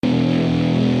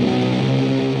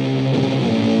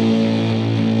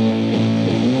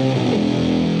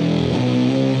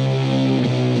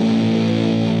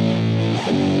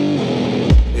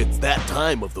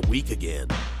time of the week again.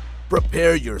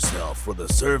 Prepare yourself for the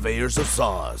surveyors of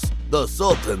sauce, the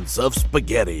sultans of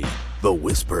spaghetti, the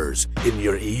whispers in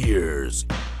your ears.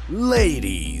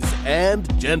 Ladies and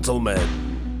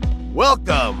gentlemen,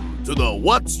 welcome to the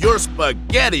What's Your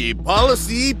Spaghetti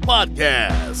Policy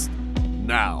podcast.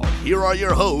 Now, here are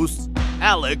your hosts,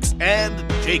 Alex and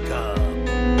Jacob.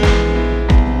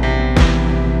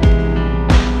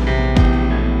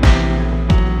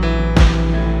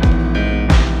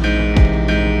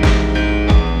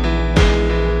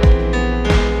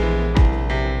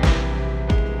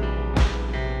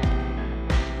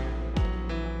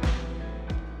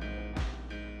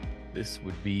 This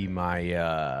would be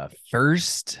my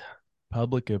first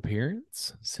public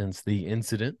appearance since the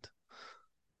incident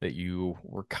that you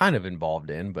were kind of involved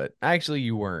in, but actually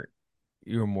you weren't.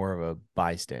 You were more of a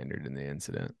bystander in the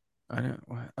incident. I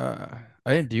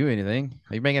didn't do anything.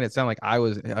 You're making it sound like I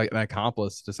was an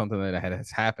accomplice to something that has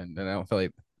happened, and I don't feel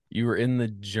like You were in the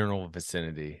general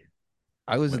vicinity.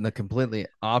 I was in the completely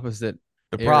opposite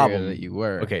The area problem that you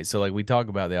were. Okay, so like we talk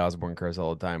about the Osborne curse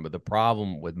all the time, but the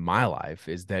problem with my life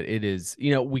is that it is,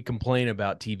 we complain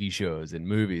about TV shows and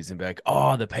movies and be like,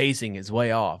 oh, the pacing is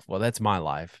way off. Well, that's my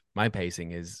life. My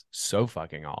pacing is so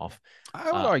fucking off. I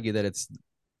would argue that it's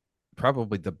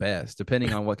probably the best,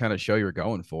 depending on what kind of show you're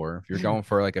going for. If you're going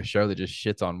for like a show that just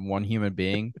shits on one human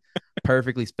being,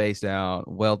 perfectly spaced out,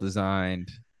 well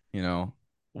designed,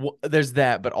 Well, there's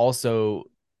that, but also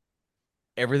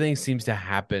everything seems to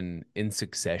happen in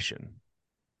succession,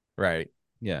 right?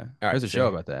 Yeah. right, There's a so- show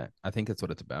about that. I think that's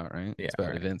what it's about, right? Yeah, It's about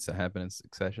right. events that happen in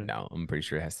succession. No, I'm pretty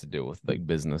sure it has to do with like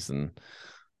business and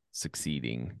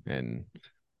succeeding and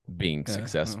being Yeah,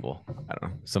 successful. I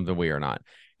don't know, something we are not.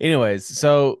 Anyways,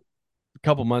 so a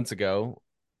couple months ago,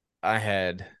 I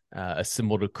had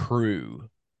assembled a crew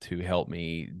to help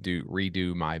me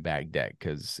redo my back deck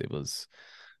because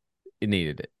it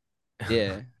needed it.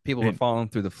 Yeah. People were falling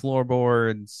through the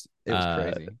floorboards. It was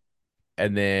Uh, crazy.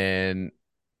 And then,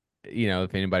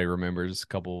 if anybody remembers,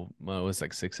 it was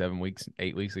like 6, 7 weeks,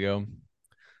 8 weeks ago,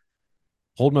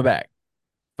 hold my back.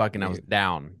 Fucking, I was Yeah.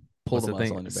 down. Pulled What's the the muscle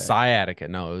thing? on your back. Sciatica.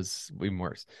 No, it was even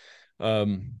worse.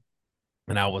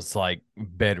 And I was like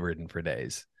bedridden for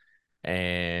days.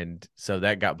 And so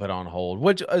that got put on hold,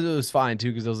 which it was fine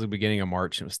too, because it was the beginning of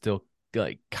March and it was still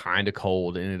like kind of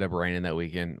cold. It ended up raining that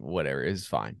weekend. Whatever, it was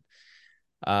fine.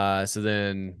 So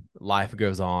then life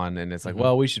goes on, and it's like,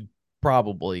 well, we should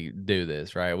probably do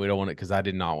this, right? We don't want it because I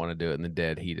did not want to do it in the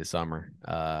dead heat of summer.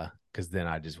 Because then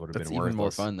I just would have That's been even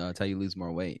worthless. more fun though. It's how you lose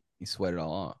more weight. You sweat it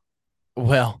all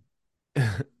Well,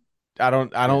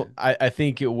 I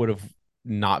think it would have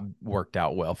not worked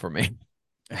out well for me.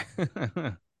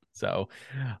 off. So,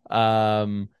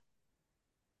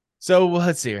 so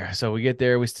let's see here. So we get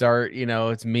there, we start,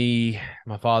 it's me,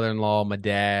 my father-in-law, my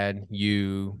dad,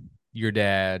 your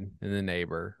dad, and the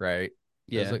neighbor, right?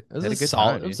 Yeah. It was Had a a good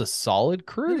solid, time, it was dude. a solid Had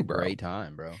crew, a bro. great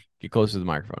time, bro. Get closer to the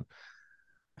microphone.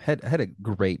 Had a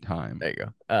great time. There you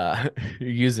go. You're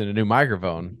using a new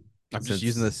microphone. I'm just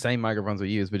using the same microphones we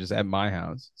use, but just at my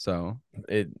house. So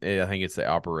I think it's the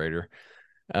operator.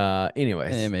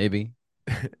 Anyways, maybe.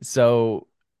 so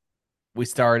we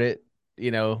started,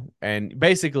 and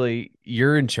basically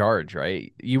you're in charge,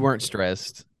 right? You weren't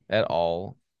stressed at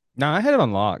all. No, I had it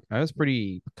on lock. I was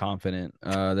pretty confident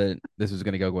that this was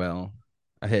gonna go well.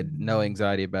 I had no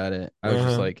anxiety about it. I was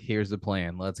just like, here's the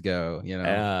plan. Let's go.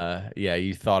 Yeah,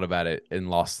 you thought about it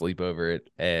and lost sleep over it.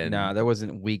 And Nah, there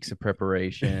wasn't weeks of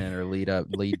preparation or lead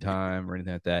time or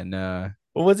anything like that. Nah.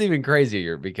 well, what's even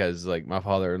crazier, because like my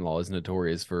father-in-law is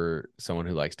notorious for someone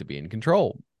who likes to be in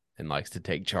control and likes to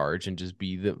take charge and just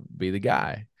be the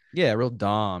guy. Yeah, real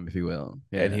dom, if you will.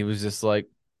 Yeah. And he was just like,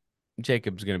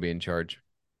 Jacob's gonna be in charge.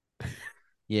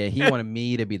 Yeah, he wanted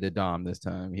me to be the dom this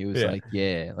time. He was Yeah. like,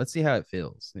 yeah, let's see how it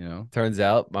feels, Turns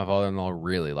out my father-in-law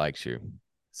really likes you.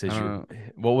 Says Uh,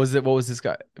 what was it? What was this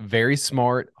guy? Very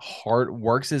smart,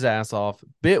 works his ass off,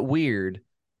 bit weird.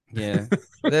 Yeah.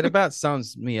 That about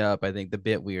sums me up, I think, the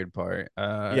bit weird part.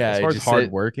 Yeah, as it far as just hard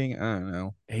said- working, I don't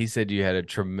know. He said you had a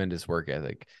tremendous work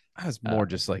ethic. I was more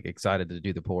just like excited to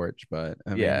do the porch, but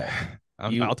I mean, Yeah.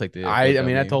 I'll take the. I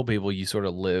mean, I FW. told people you sort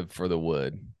of live for the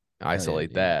wood. Isolate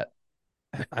dude. that.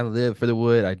 I live for the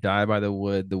wood. I die by the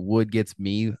wood. The wood gets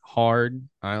me hard.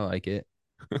 I like it.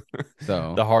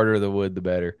 So The harder the wood, the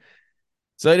better.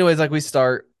 So, anyways, like we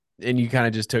start, and you kind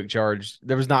of just took charge.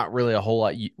 There was not really a whole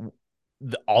lot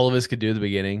all of us could do at the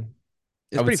beginning.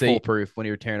 it's I would pretty say- foolproof when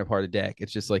you're tearing apart a deck.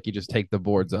 It's just like you just take the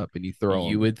boards up and you throw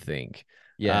You them. would think.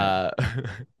 Yeah.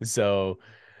 So,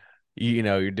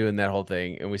 you're doing that whole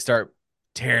thing, and we start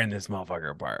tearing this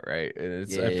motherfucker apart, right? And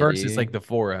it's at Yeah, first it's like dude. the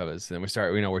four of us, and we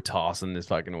start, we're tossing this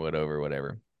fucking wood over,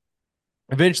 whatever.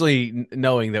 Eventually,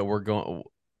 knowing that we're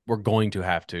going to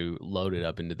have to load it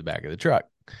up into the back of the truck.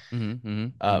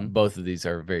 Both of these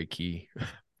are very key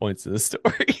points of the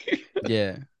story.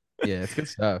 Yeah. Yeah, it's good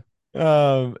stuff.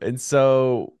 And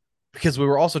so because we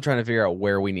were also trying to figure out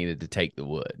where we needed to take the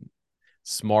wood.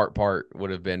 Smart part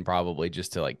would have been probably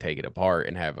just to like take it apart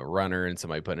and have a runner and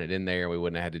somebody putting it in there. We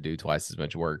wouldn't have had to do twice as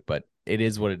much work, but it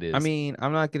is what it is. I mean,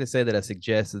 I'm not gonna say that I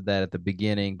suggested that at the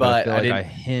beginning, but I but feel I like I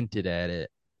didn't. hinted at it.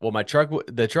 Well, the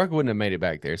truck wouldn't have made it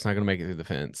back there. It's not going to make it through the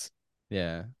fence.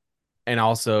 Yeah. And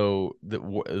also the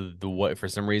what for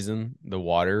some reason the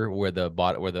water where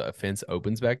the fence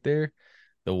opens back there,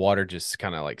 the water just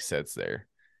kind of like sits there,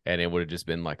 and it would have just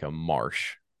been like a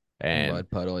marsh. And Mud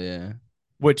puddle, yeah.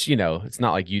 which it's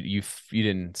not like you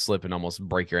didn't slip and almost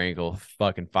break your ankle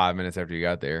fucking 5 minutes after you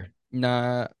got there.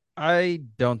 Nah, I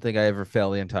don't think I ever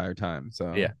fell the entire time.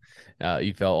 So Yeah,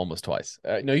 you fell almost twice.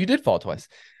 No, you did fall twice,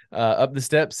 up the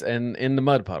steps and in the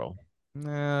mud puddle.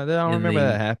 nah, I don't In remember the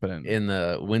that happening. in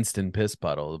the Winston piss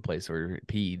puddle, the place where we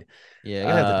peed. Yeah, I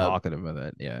gotta have to Uh, talk to him about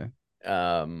that. Yeah.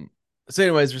 So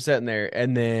anyways, we're sitting there,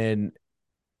 and then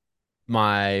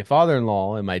my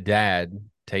father-in-law and my dad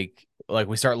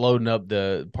we start loading up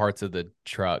the parts of the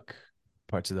truck,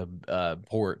 parts of the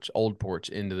old porch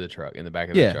into the truck in the back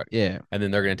of the Yeah, truck. yeah. And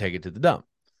then they're gonna take it to the dump.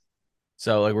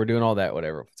 So like we're doing all that,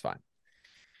 whatever, it's fine.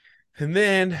 And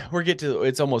then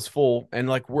it's almost full, and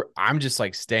like I'm just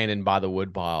like standing by the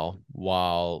wood pile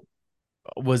while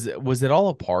was it all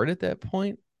apart at that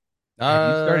point? Had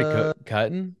you started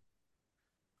cutting?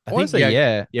 I want to say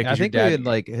yeah. Yeah, I because think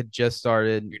we had just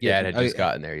started your dad getting had just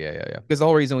gotten there. Yeah, yeah, yeah. because the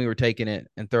whole reason we were taking it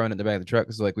and throwing it in the back of the truck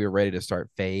was like we were ready to start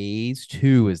phase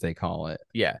 2, as they call it.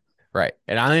 Yeah, right.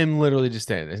 And I am literally just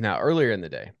standing there. Now, earlier in the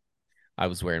day, I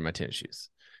was wearing my tennis shoes,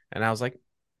 and I was like,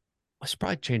 I should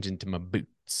probably change into my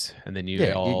boots. And then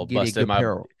you all get a busted good my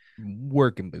pair of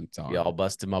working boots on. y'all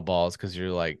busted my balls because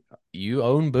you're like, you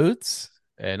own boots,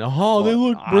 and they Well,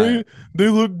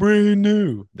 look brand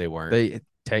new. They weren't. They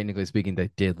technically speaking, they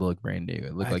did look brand new.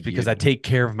 It looked That's like because I take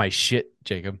care of my shit,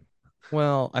 Jacob.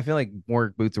 Well, I feel like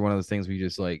work boots are one of those things where you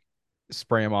just like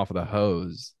spray them off with a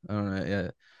hose. I don't know.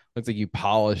 Yeah, looks like you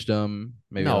polished them.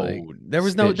 Maybe No, like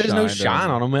there's no shine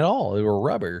on them at all. They were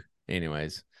rubber.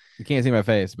 Anyways, you can't see my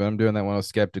face, but I'm doing that one of those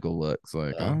skeptical looks.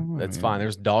 Like, oh, that's fine.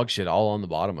 There's dog shit all on the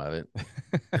bottom of it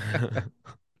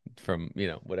from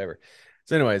whatever.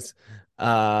 So, anyways,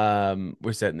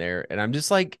 we're sitting there, and I'm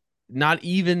just like not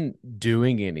even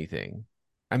doing anything.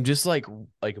 I'm just like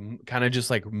kind of just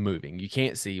like moving. You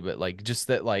can't see, but like just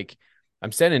that like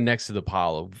I'm standing next to the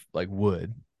pile of like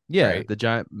wood. yeah, right? the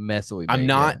giant mess that we made.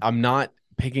 I'm not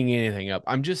picking anything up.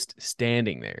 I'm just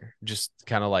standing there, just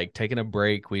kind of like taking a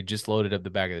break. We just loaded up the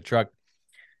back of the truck.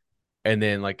 And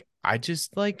then like I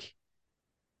just like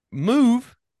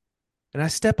move and I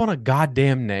step on a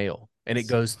goddamn nail and it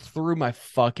goes through my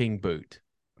fucking boot.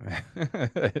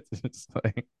 It's just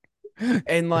like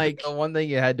And like the one thing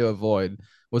you had to avoid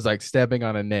was like stepping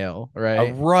on a nail, a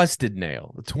right? rusted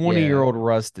nail, a 20-year-old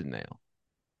rusted nail.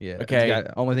 Yeah. Okay.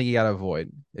 Only thing you gotta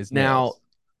avoid is Now, nails.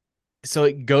 so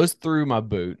it goes through my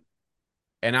boot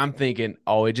and I'm thinking,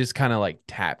 oh, it just kind of like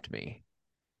tapped me.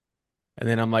 And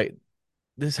then I'm like,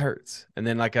 this hurts. And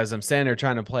then like as I'm standing there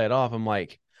trying to play it off, I'm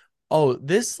like, oh,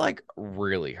 this like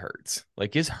really hurts.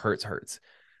 Like this hurts.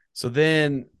 So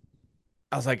then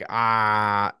I was like,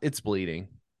 it's bleeding.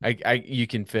 You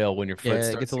can feel when your foot Yeah, it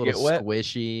starts gets a to little get wet.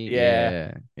 squishy.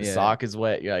 Yeah. The Yeah. sock is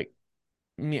wet. You're like,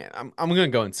 yeah, I'm gonna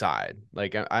go inside.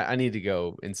 Like I need to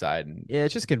go inside and Yeah,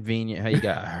 it's just convenient how you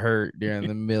got hurt during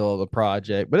the middle of the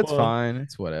project, but it's Well, fine.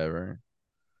 It's whatever.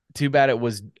 too bad it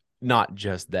was not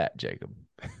just that, Jacob.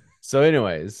 So,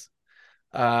 anyways,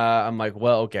 I'm like,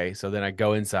 well, okay. So then I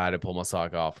go inside, I pull my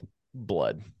sock off,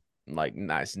 blood, like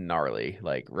nice gnarly,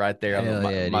 like right there on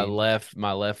Hell yeah, my dude. left,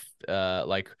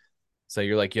 like. So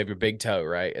you're like you have your big toe,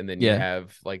 right, and then you Yeah.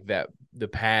 have like the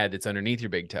pad that's underneath your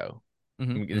big toe.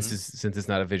 This is since it's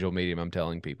not a visual medium, I'm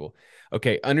telling people.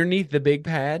 Okay, underneath the big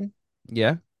pad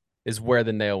Yeah. is where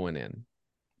the nail went in.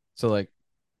 So like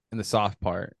in the soft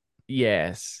part.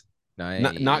 Yes,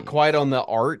 Nice. not quite on the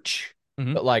arch,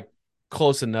 Mhm. but like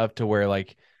close enough to where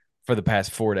like for the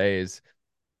past 4 days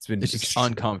it's been It's just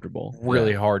uncomfortable.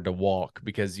 really Yeah. hard to walk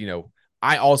because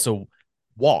I also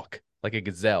walk like a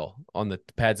gazelle on the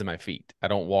pads of my feet. I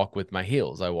don't walk with my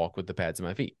heels. I walk with the pads of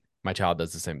my feet. My child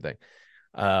does the same thing.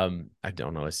 I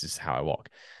don't know. It's just how I walk.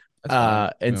 That's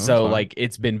fine. And No, so it's fine. like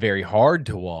it's been very hard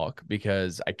to walk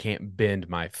because I can't bend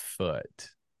my foot.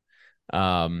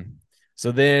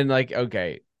 So then like,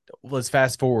 okay, let's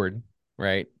fast forward,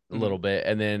 right? a little bit,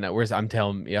 and then I'm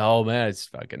telling you, oh man, it's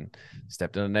fucking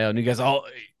stepped on a nail, and you guys, oh,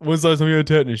 when's the last time you had a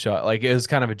tetanus shot? Like it was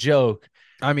kind of a joke,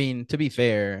 I mean, to be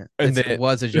fair, and it then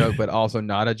was a joke, but also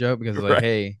not a joke because it's like, right.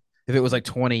 hey, if it was like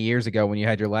 20 years ago when you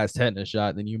had your last tetanus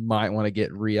shot, then you might want to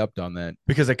get re-upped on that.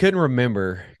 Because I couldn't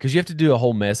remember because you have to do a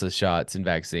whole mess of shots and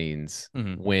vaccines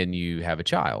when you have a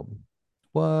child.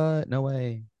 What? No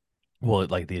way. Well,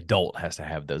 like the adult has to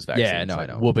have those vaccines. Yeah, no, like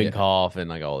I know. Whooping Yeah. cough and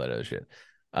like all that other shit.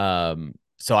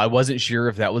 So I wasn't sure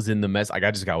if that was in the mess. Like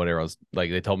I just got whatever I was like.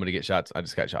 They told me to get shots. I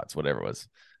just got shots, whatever it was.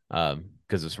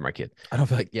 Because it was for my kid. I don't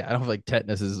feel like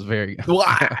tetanus is very. Well,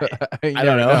 I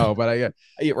don't know. but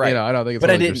Yeah, right. right. I don't think it's But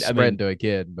I always didn't- just I spread mean- to a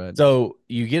kid. But So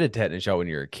you get a tetanus shot when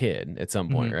you're a kid at some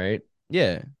point, right?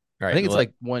 yeah, Right. I think it's Well,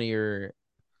 like 1 year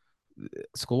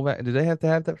school. Did they have to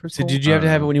have that for So school? did you have I to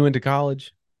don't have it know. when you went to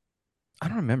college? I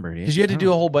don't remember. Because you had to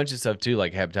do a whole bunch of stuff too,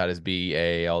 like hepatitis B,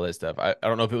 A, all that stuff. I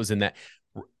don't know if it was in that,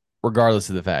 regardless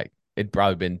of the fact. It'd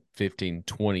probably been 15,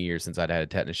 20 years since I'd had a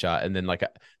tetanus shot. And then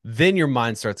then your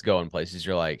mind starts going places.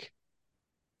 You're like,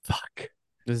 fuck.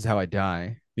 This is how I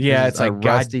die. Yeah, This it's is like a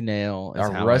rusty nail. Is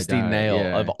a how I rusty die. nail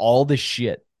Yeah. of all the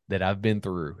shit that I've been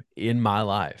through in my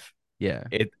life. Yeah.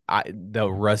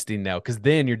 The rusty nail. Because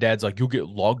then your dad's like, you'll get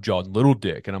lockjaw and little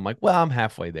dick. And I'm like, well, I'm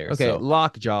halfway there. Okay, So.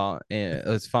 lockjaw,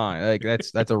 that's fine. Like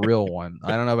that's a real one.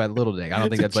 I don't know about little dick. I don't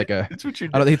think that's like a. That's what your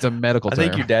I don't think it's a medical I term.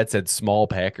 think your dad said small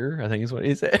packer. I think is what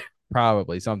he said.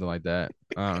 Probably something like that.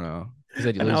 I don't know. He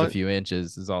said you And lose I a was- few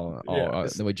inches. Is all. Yeah.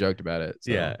 Then we joked about it.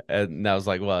 So. Yeah, and I was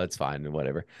like, well, it's fine and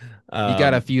whatever. You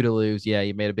got a few to lose. Yeah,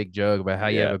 you made a big joke about how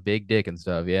you have Yeah. a big dick and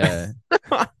stuff. Yeah.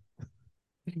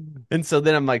 And so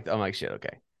then I'm like, shit,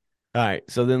 okay. All right.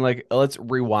 So then let's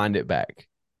rewind it back.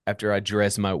 After I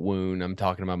dress my wound, I'm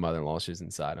talking to my mother-in-law. She's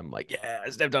inside. I'm like, yeah, I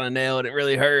stepped on a nail and it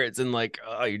really hurts. And like,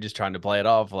 oh, you're just trying to play it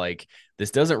off. Like,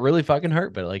 this doesn't really fucking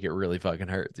hurt, but like it really fucking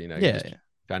hurts. You're Yeah. just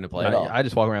trying to play it off. I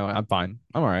just walk around like, I'm fine.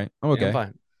 I'm all right. I'm Yeah, okay. I'm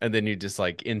fine. And then you're just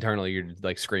like internally, you're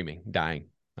like screaming, dying.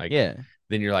 Like, Yeah.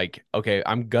 Then you're like, okay,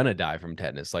 I'm gonna die from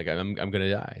tetanus. Like I'm gonna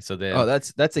die. So then Oh,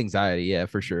 that's anxiety. Yeah,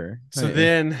 for sure. So Yeah.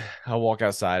 then I walk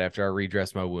outside after I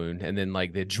redress my wound, and then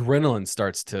like the adrenaline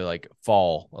starts to like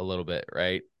fall a little bit,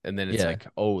 right? And then it's Yeah. like,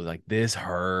 oh, like this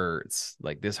hurts,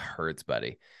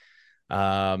 buddy.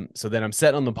 So then I'm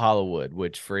sitting on the pile of wood,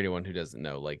 which for anyone who doesn't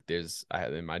know, like I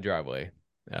have in my driveway,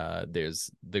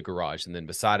 there's the garage, and then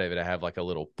beside of it I have like a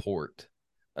little port.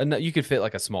 You could fit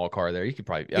like a small car there. You could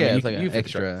probably, Yeah, you it's could- like an you could fit-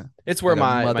 extra. It's where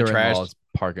like a my trash. mother-in-law's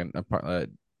parking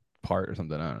part or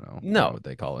something. I don't know. No, what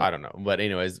they call it. I don't know. But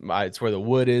anyways, it's where the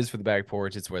wood is for the back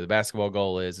porch. It's where the basketball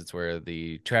goal is. It's where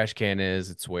the trash can is.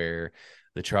 It's where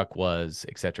the truck was,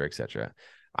 et cetera, et cetera.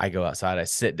 I go outside. I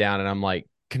sit down and I'm like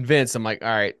convinced. I'm like, all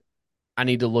right, I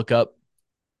need to look up.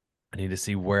 I need to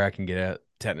see where I can get a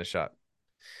tetanus shot.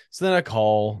 So then I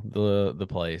call the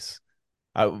place.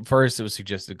 First, it was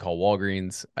suggested to call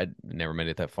Walgreens. I never made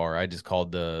it that far. I just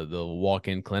called the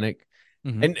walk-in clinic.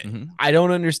 Mhm, And mhm. I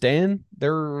don't understand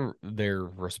their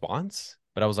response,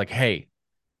 but I was like, "Hey,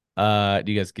 do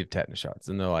you guys give tetanus shots?"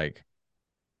 And they're like,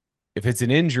 "If it's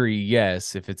an injury,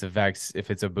 yes. If it's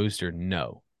a booster,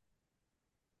 no."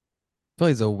 It's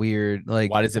always a weird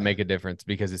like. Why does it make a difference?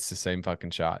 Because it's the same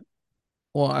fucking shot.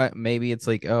 Well, maybe it's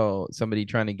like, oh, somebody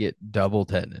trying to get double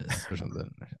tetanus or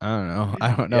something. I don't know.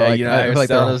 I don't know. Yeah, like, you know, I feel like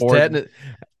they're hoarding,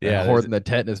 Yeah, hoarding the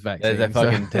tetanus vaccine. there's that so-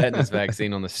 fucking tetanus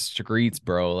vaccine on the streets,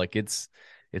 bro. Like it's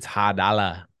high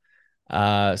dollar.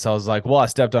 So I was like, well, I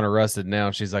stepped on a rusted nail.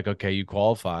 And she's like, okay, you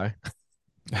qualify.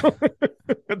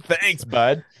 Thanks,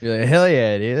 bud. You're like, hell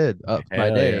yeah, dude. Up my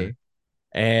Hell day. yeah.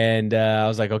 And I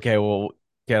was like, okay, well,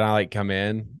 can I like come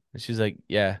in? And she's like,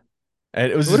 yeah. And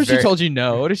it was What if just she very- told you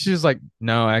no? What if she was like,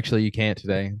 no, actually, you can't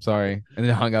today. I'm sorry, and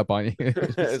then hung up on you.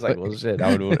 it's like, well, shit.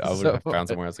 I would So have found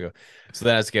somewhere else to go. So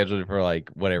then I scheduled it for like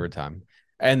whatever time,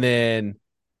 and then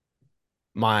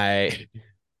my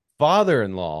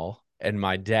father-in-law and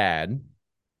my dad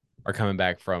are coming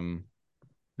back from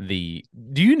the.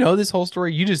 Do you know this whole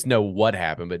story? You just know what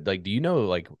happened, but like, do you know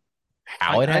like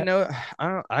how it I happened?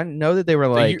 know. I know that they were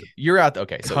So like you're out.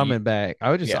 Okay, so coming back.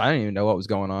 I didn't even know what was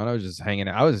going on. I was just hanging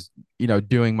out. I was,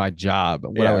 doing my job,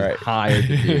 what I was right. hired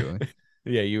to do.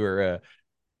 Yeah, you were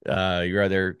you were out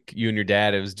there, you and your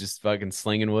dad, it was just fucking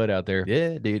slinging wood out there.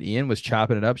 Yeah, dude. Ian was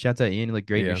chopping it up. Shouts out Ian. You looked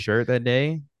great in Yeah. your shirt that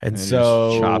day. And just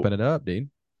so chopping it up, dude.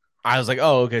 I was like,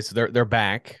 oh, okay, so they're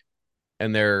back,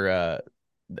 and they're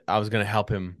I was gonna help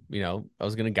him, I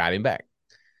was gonna guide him back.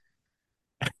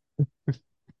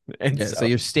 And Yeah, so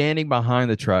you're standing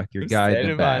behind the truck. You're guiding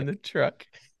standing him back. behind the truck,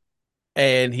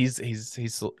 and he's.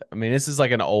 I mean, this is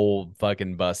like an old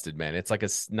fucking busted man. It's like a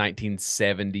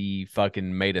 1970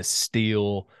 fucking made of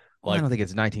steel Well, I don't think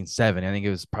it's 1970. I think it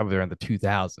was probably around the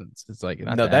 2000s. It's like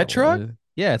not No, that truck? old.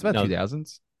 Yeah, it's about No,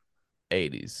 2000s.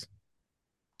 80s.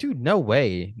 Dude, no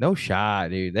way. No shot,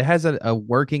 dude. It has a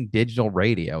working digital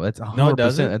radio. That's No, it 100%.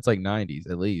 doesn't. That's like 90s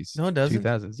at No, least. it doesn't.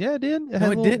 2000s. Yeah, it did. It No, had a it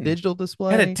little didn't. digital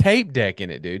Had a display. tape deck in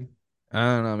it, dude. I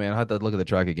don't know, man. I'll have to look at the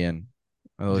truck again.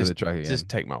 I'll look at the truck again. Just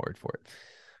take my word for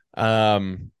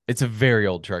it. It's a very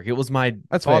old truck. It was my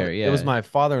That's father, fair, It was yeah. my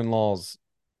father-in-law's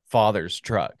father's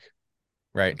truck,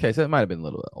 right? Okay, so it might have been a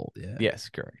little bit old, yeah. Yes,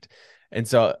 correct. And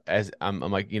so as I'm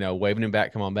like, waving him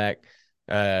back, come on back.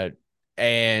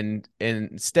 And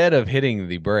instead of hitting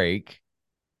the brake,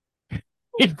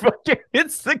 he fucking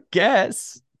hits the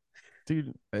gas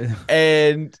Dude.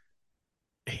 and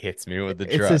hits me with the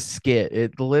It's truck. a skit.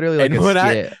 It literally like And a when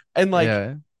skit.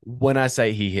 Yeah. when I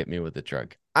say he hit me with the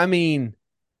truck, I mean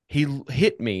he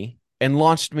hit me and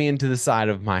launched me into the side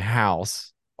of my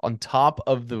house on top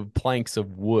of the planks of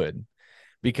wood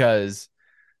because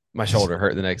my shoulder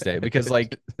hurt the next day. Because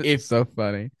like It's so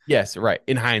funny. yes, right.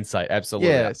 In hindsight,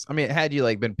 absolutely. Yes. I mean, had you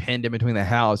like been pinned in between the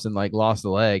house and like lost a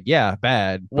leg, yeah,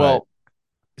 bad. Well,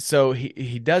 so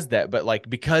he does that, but like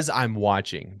because I'm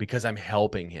watching, because I'm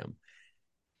helping him,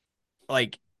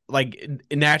 like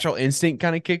natural instinct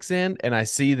kind of kicks in, and I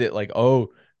see that like, oh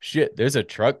shit, there's a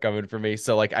truck coming for me.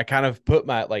 So like I kind of put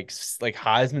my like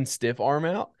Heisman stiff arm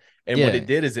out, and what Yeah. it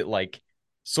did is it like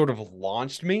sort of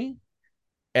launched me,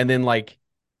 and then like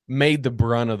made the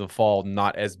brunt of the fall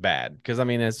not as bad because I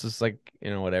mean it's just like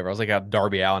whatever. I was like a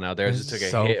Darby Allen out there, It's just took a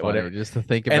so hit, funny whatever. just to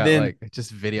think And about then like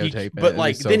just videotaping. But it.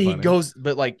 like It's so then he funny. goes,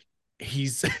 but like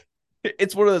he's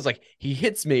it's one of those like he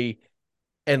hits me.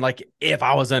 And like if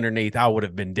I was underneath, I would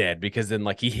have been dead because then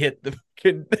like he hit the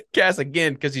gas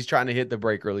again because he's trying to hit the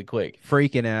brake really quick.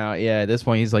 Freaking out. Yeah, at this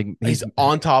point he's like He's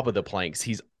on top of the planks.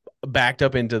 He's backed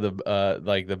up into the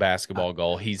like the basketball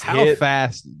goal. He's how hit.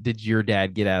 fast did your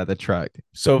dad get out of the truck?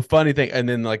 So funny thing, and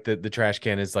then like the trash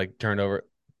can is like turned over.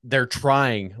 They're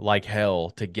trying like hell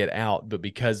to get out, but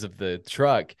because of the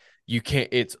truck, you can't.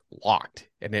 It's locked,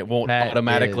 and it won't That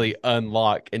automatically is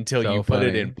unlock until so you put it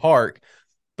funny. in park.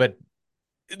 But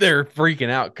they're freaking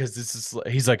out because this is.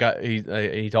 He's like,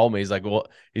 he told me he's like, well,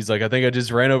 he's like, I think I just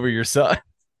ran over your son.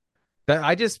 That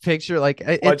I just picture like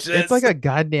Watch it's like this. a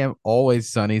goddamn Always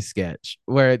Sunny sketch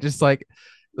where it just like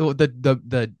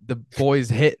the boys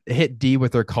hit D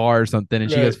with their car or something and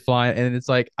she goes Right. flying and it's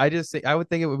like I just think I would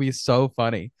think it would be so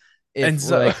funny if And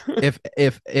so- like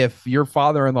if your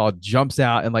father-in-law jumps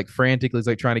out and like frantically is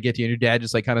like trying to get to you and your dad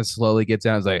just like kind of slowly gets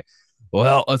out and is like,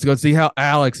 well, let's go see how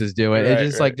Alex is doing. Right, It's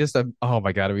just right. like just a oh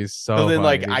my god, it'd be so So then funny,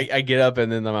 like dude. I get up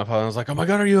and then my father was like, oh my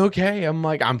god, are you okay? I'm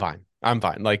like, I'm fine. I'm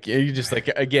fine. Like you just like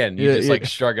again, you Yeah, just yeah. like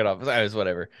shrug it off. It's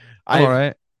whatever. I'm all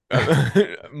right.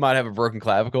 Might have a broken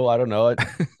clavicle. I don't know it.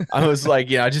 I was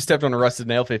like, I just stepped on a rusted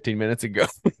nail 15 minutes ago.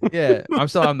 Yeah, I'm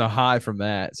still on the high from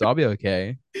that, so I'll be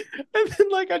okay. And then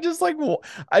like I just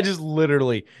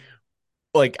literally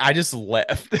like I just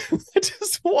left. I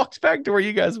just walked back to where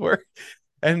you guys were.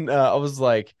 And I was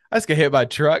like, I just got hit by a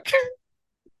truck.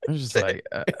 I was just like,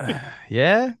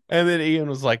 yeah, And then Ian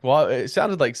was like, well, it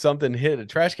sounded like something hit a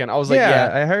trash can. I was like,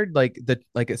 yeah. yeah. I heard like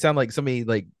it sounded like somebody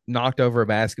like knocked over a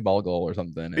basketball goal or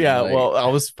something. and, Yeah, like, well, I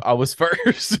was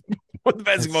first with the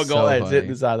basketball That's goal so that's hitting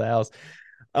funny. the side of the house.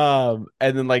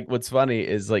 And then like what's funny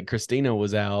is like Christina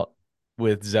was out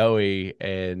with Zoe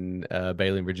and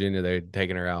Bailey and Virginia. They're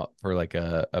taking her out for like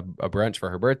a brunch for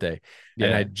her birthday.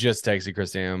 And I yeah, just texted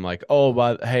Christina. I'm like, oh,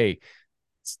 but hey,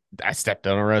 I stepped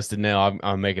on a rusted nail.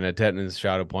 I'm making a tetanus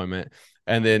shot appointment.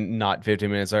 And then not 15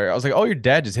 minutes later, I was like, oh, your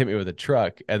dad just hit me with a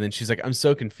truck. And then she's like, I'm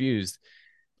so confused.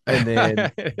 And then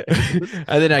I and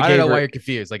then I don't gave know her why you're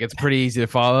confused. Like it's pretty easy to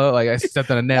follow. Like I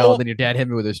stepped on a nail, Well, and then your dad hit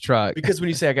me with his truck. because when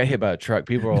you say I got hit by a truck,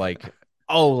 people are like,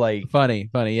 oh, like funny,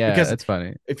 yeah, because that's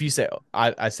funny. if you say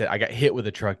I said I got hit with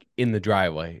a truck in the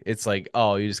driveway, it's like,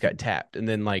 oh, you just got tapped. And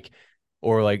then like,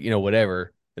 or like,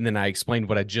 whatever. And then I explained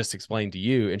what I just explained to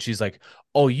you. And she's like,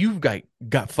 oh, you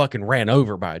got fucking ran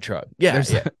over by a truck. Yeah.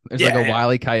 There's yeah. there's Yeah, like a yeah.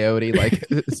 Wile E. Coyote like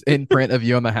imprint of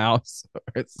you on the house.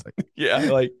 It's like, Yeah.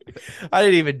 Like I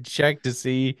didn't even check to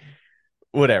see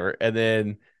whatever. And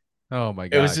then oh my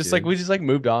god, it was just like, dude. we just like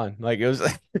moved on. Like it was,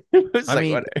 it was I like,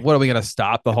 mean, whatever. what are we gonna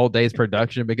stop the whole day's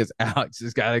production because Alex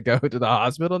has got to go to the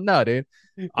hospital? No, dude.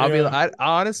 I'll be. Yeah. I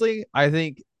honestly, I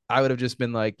think I would have just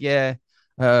been like, yeah.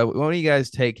 Why don't you guys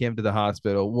take him to the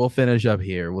hospital? We'll finish up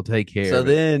here. We'll take care So of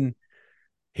it. then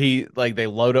they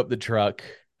load up the truck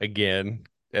again,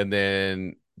 and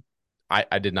then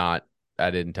I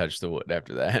didn't touch the wood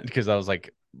after that because I was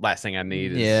like, last thing I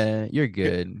need is Yeah, you're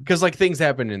good. because like things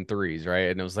happen in threes, right?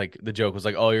 And it was like the joke was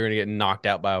like, oh, you're gonna get knocked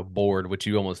out by a board, which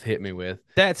you almost hit me with.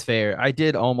 That's fair. I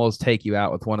did almost take you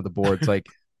out with one of the boards, like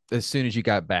as soon as you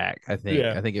got back. I think.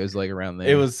 Yeah. I think it was like around It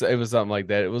there. was something like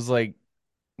that. It was like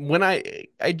when I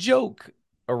joke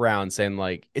around saying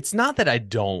like it's not that I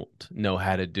don't know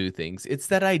how to do things, it's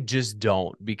that I just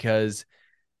don't, because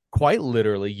quite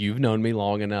literally you've known me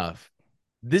long enough.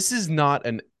 This is not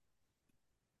an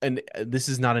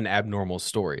abnormal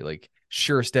story. Like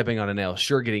sure, stepping on a nail,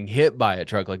 sure, getting hit by a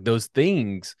truck, like those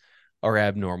things are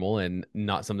abnormal and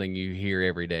not something you hear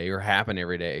every day or happen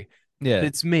every day. But Yeah.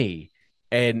 it's me.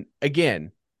 And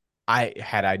again,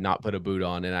 I not put a boot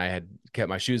on and I had kept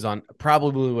my shoes on,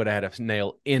 probably would have had a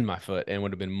nail in my foot and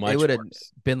would have been much It would have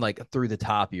worse. been like through the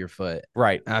top of your foot.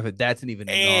 Right. That's an even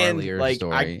And gnarlier like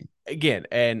story.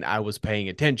 I was paying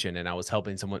attention and I was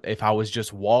helping someone. If I was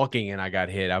just walking and I got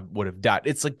hit, I would have died.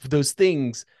 It's like those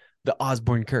things. The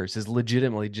Osborne curse is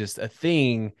legitimately just a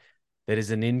thing that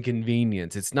is an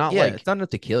inconvenience. It's not Yeah, like it's not enough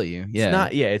to kill you. it's Yeah.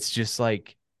 not. Yeah, it's just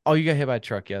like, oh, you got hit by a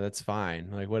truck. Yeah, that's fine.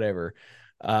 Like whatever.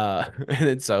 And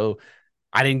then so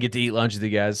I didn't get to eat lunch with you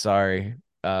guys. Sorry.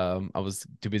 I was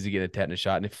too busy getting a tetanus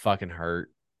shot and it fucking hurt.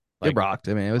 It Like, rocked.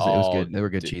 I mean, it was oh, good. They were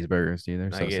good dude, cheeseburgers, dude.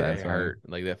 They're so like it satisfying. hurt.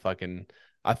 Like that fucking.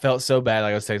 I felt so bad.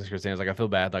 Like I was texting Christine. I was like, I feel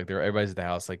bad. Like everybody's at the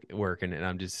house, like working, and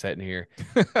I'm just sitting here,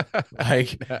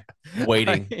 like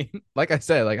waiting. I mean, like I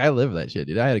said, like I lived that shit,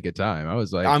 dude. I had a good time. I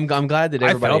was like, I'm glad that I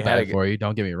everybody felt had bad for you.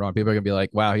 Don't get me wrong. People are gonna be like,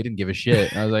 "Wow, he didn't give a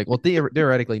shit." And I was like, "Well,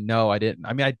 theoretically, no, I didn't.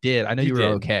 I mean, I did. I know you were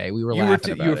did. okay. We were You were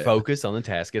laughing about you were it. focused on the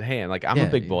task at hand. Like I'm a Yeah,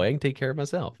 big dude. boy. I can take care of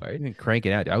myself. I Right. didn't crank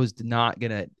it out. Dude. I was not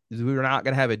gonna. We were not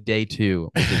gonna have a day 2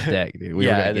 with this deck, dude. We were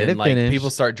Yeah, gonna and get then it like finished. people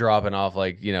start dropping off,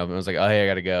 like it was like, oh hey, I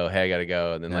gotta go, hey, I gotta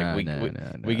go, and then like No, we no, we,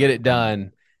 no, we no. get it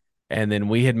done, and then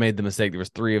we had made the mistake. There was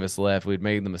 3 of us left. We'd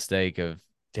made the mistake of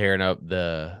tearing up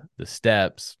the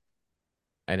steps,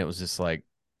 and it was just like,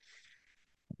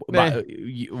 Meh.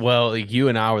 well, like, you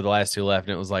and I were the last 2 left,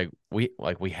 and it was like we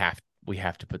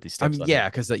have to put these steps on Yeah, here.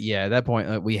 because at that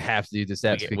point we have to do the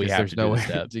steps We because have there's to no do the way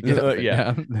steps. to get up and Yeah,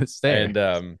 down the stairs, and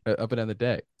up and down the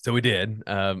deck. so we did.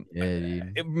 Yeah,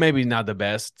 dude. Maybe not the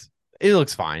best. It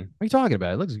looks fine. What are you talking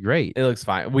about? It looks great. It looks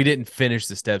fine. We didn't finish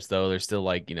the steps though. There's still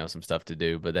like, some stuff to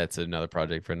do, but that's another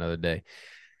project for another day.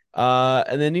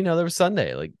 And then, there was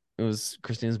Sunday. Like it was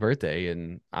Christine's birthday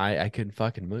and I couldn't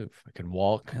fucking move. I couldn't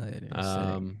walk. Hell yeah, dude.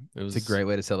 It was It's a great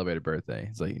way to celebrate a birthday.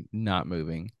 It's like not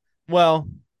moving. well,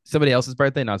 Somebody else's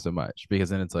birthday, not so much, because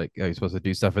then it's like, oh, you're supposed to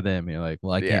do stuff for them. And you're like,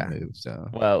 well, I yeah. can't move. So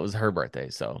Well, it was her birthday,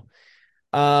 so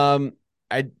I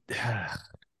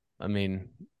I mean,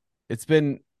 it's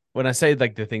been when I say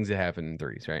like the things that happen in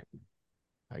threes, right?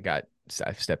 I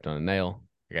stepped on a nail,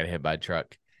 I got hit by a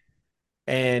truck.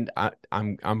 And I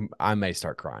may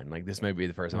start crying. Like this may be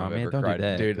the first time oh I've man, ever don't do cried,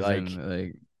 that. dude. 'Cause Like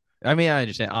then, I mean, I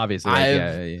understand. Obviously, like,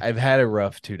 yeah. I've had a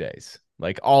rough 2 days.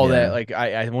 Like all Yeah. that. Like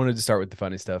I wanted to start with the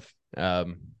funny stuff.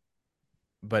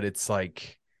 But it's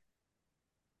like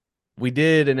we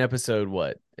did an episode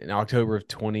in October of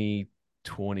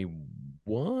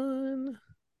 2021,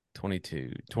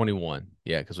 22, 21.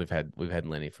 Yeah, because we've had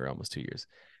Lenny for almost 2 years,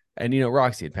 and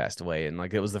Roxy had passed away, and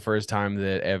like it was the first time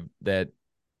that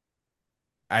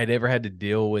I'd ever had to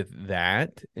deal with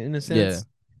that in a sense. Yeah.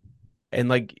 And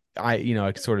like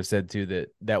I sort of said too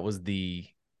that was the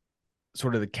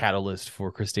sort of the catalyst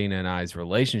for Christina and I's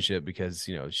relationship, because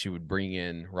she would bring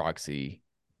in Roxy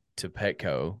to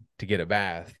Petco to get a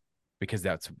bath because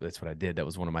that's what I did. That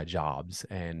was one of my jobs,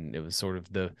 and it was sort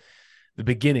of the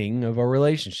beginning of our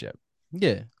relationship.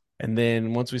 Yeah. And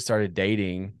then once we started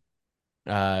dating,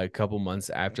 a couple months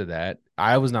after that,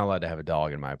 I was not allowed to have a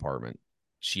dog in my apartment.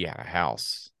 She had a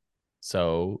house,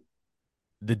 so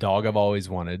the dog I've always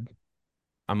wanted.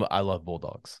 I love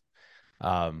bulldogs,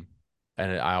 and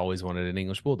I always wanted an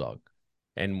English bulldog.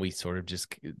 And we sort of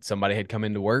somebody had come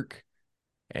into work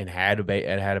and had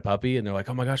a puppy, and they're like,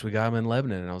 "Oh my gosh, we got him in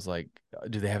Lebanon." And I was like,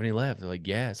 "Do they have any left?" They're like,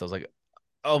 "Yes." I was like,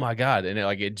 "Oh my god!" And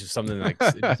it just something like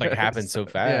it just like happened so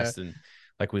fast, and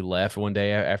like we left one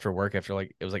day after work after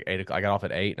like it was like 8 o'clock. I got off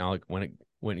at 8, and I like went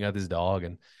and got this dog,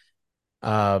 and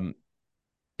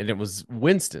it was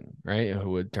Winston, right?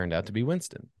 Who had turned out to be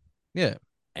Winston. Yeah.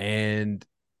 And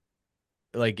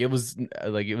like it was I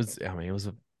mean, it was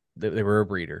they were a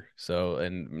breeder, so,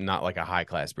 and not like a high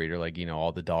class breeder, like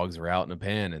all the dogs were out in a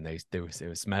pen and it was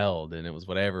smelled and it was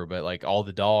whatever, but like all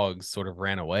the dogs sort of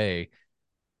ran away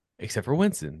except for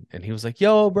Winston, and he was like,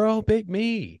 "Yo, bro, pick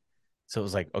me." So it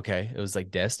was like, okay, it was like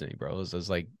destiny, bro. It was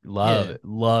like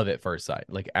love at first sight,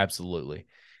 like absolutely.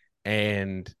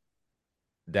 And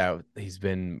that he's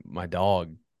been my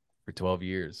dog for 12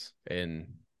 years,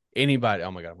 and anybody,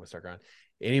 oh my god, I'm gonna start crying.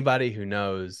 anybody who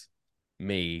knows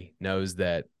me knows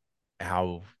that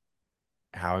how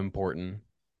important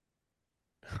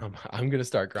I'm gonna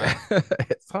start crying.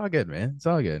 It's all good, man. It's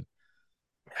all good.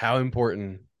 How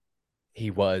important he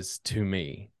was to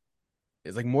me.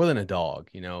 It's like more than a dog,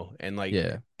 and like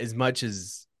Yeah. as much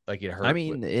as like it hurt, I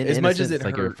mean, as in a much as sense, it it's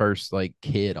like your hurt first like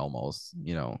kid almost,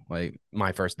 like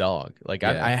my first dog. Like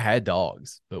Yeah. I had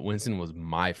dogs, but Winston was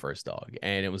my first dog,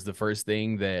 and it was the first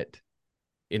thing that,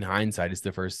 in hindsight, is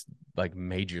the first like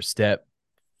major step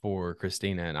for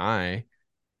Christina and I,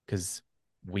 because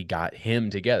we got him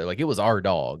together. Like it was our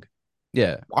dog.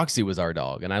 yeah, Roxy was our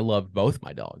dog, and I loved both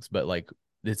my dogs, but like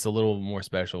it's a little more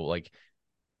special. Like,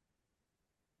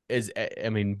 I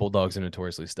mean, bulldogs are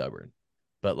notoriously stubborn,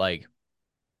 but like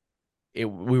we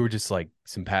were just like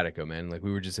simpatico, man. Like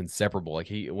we were just inseparable. Like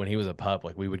when he was a pup,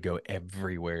 like we would go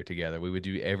everywhere together. We would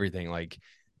do everything. Like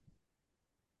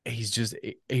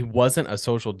he wasn't a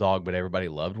social dog, but everybody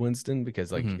loved Winston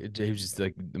because like he was just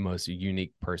like the most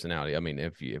unique personality. I mean,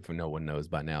 if no one knows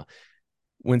by now,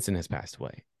 Winston has passed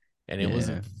away, and it was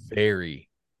Yeah. very,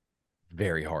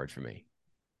 very hard for me.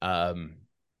 I'm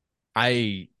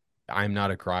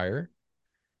not a crier,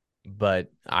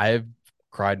 but I've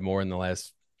cried more in the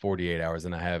last 48 hours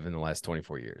than I have in the last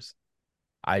 24 years.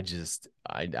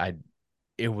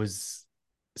 It was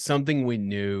something we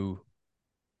knew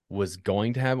was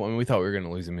going to happen. I mean, we thought we were going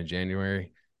to lose him in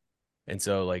January. And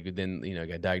so like, then,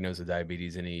 got diagnosed with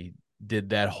diabetes, and he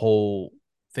did that whole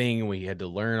thing. We had to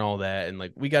learn all that. And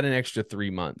like, we got an extra 3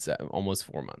 months, almost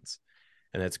 4 months.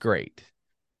 And that's great.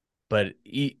 But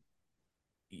you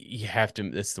have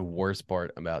to, that's the worst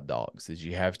part about dogs, is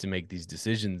you have to make these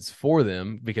decisions for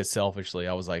them, because selfishly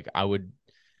I was like, I would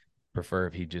prefer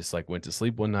if he just like went to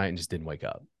sleep one night and just didn't wake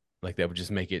up. Like that would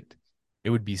just make it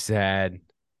would be sad,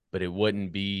 but it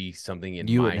wouldn't be something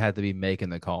You wouldn't have to be making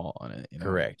the call on it,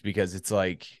 correct, because it's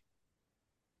like,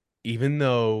 even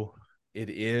though it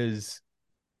is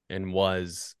and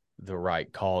was the right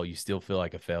call, you still feel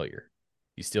like a failure.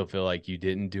 You still feel like you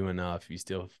didn't do enough. You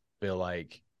still feel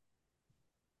like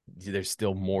there's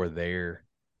still more there,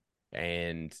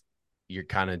 and you're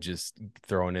kind of just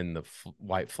throwing in the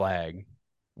white flag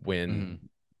when,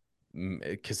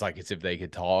 because like, it's, if they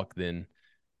could talk, then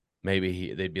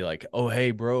maybe they'd be like, oh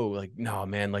hey bro, like no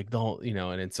man, like don't,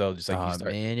 and so just like you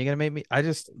start, man, you're gonna make me. I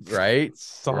just right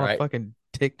saw a fucking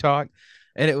TikTok,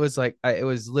 and it was like it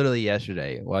was literally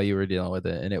yesterday while you were dealing with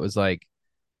it, and it was like,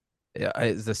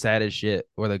 it's the saddest shit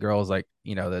where the girl's like,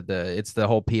 it's the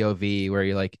whole POV where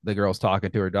you like the girl's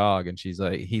talking to her dog, and he's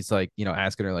like,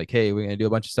 asking her like, hey, we're gonna do a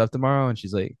bunch of stuff tomorrow, and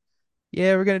she's like,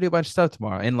 yeah, we're gonna do a bunch of stuff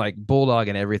tomorrow, and like bulldog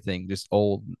and everything, just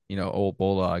old, old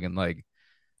bulldog, and like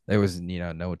there was,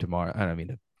 no tomorrow. I don't mean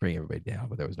to bring everybody down,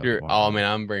 but there was no tomorrow. Oh man,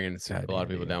 I'm bringing a lot of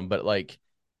people down, but like,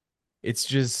 it's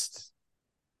just,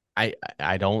 I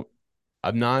don't,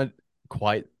 I'm not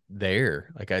quite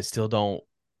there. Like I still don't.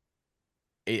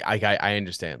 I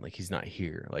understand. Like he's not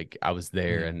here. Like I was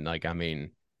there, and like, I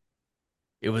mean,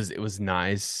 it was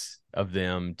nice of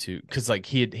them to, because like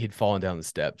he'd fallen down the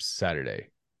steps Saturday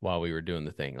while we were doing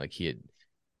the thing. Like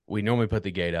we normally put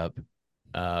the gate up,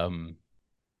 so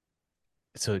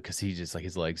because he just like,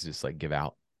 his legs just like give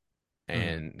out,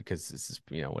 and because this is,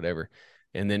 whatever.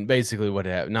 And then basically what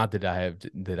happened, not that I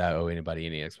owe anybody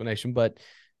any explanation, but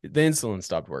the insulin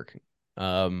stopped working.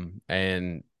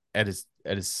 And at his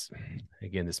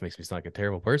again, this makes me sound like a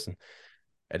terrible person.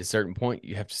 At a certain point,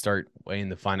 you have to start weighing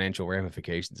the financial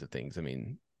ramifications of things. I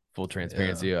mean, full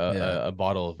transparency, a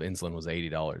bottle of insulin was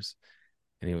 $80,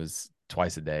 and it was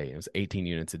twice a day. It was 18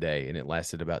 units a day, and it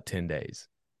lasted about 10 days.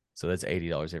 So that's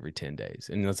 $80 every 10 days.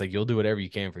 And it's like, you'll do whatever you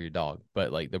can for your dog,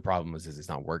 but like the problem is it's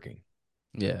not working.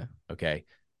 Yeah. Okay.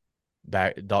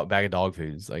 Bag of dog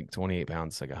food is like 28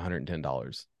 pounds, like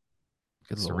 $110.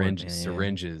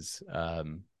 Syringes,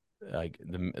 like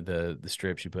the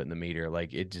strips you put in the meter,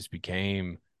 like it just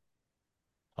became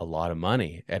a lot of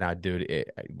money. And I'd do it.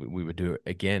 We would do it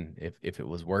again if it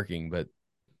was working, but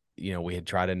we had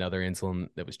tried another insulin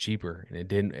that was cheaper, and it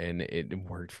didn't, and it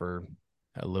worked for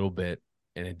a little bit,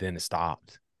 and it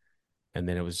stopped. And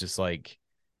then it was just like,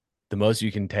 the most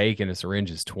you can take in a syringe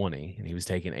is 20, and he was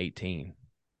taking 18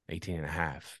 and a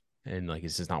half, and like,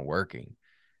 it's just not working.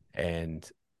 And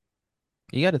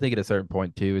you got to think at a certain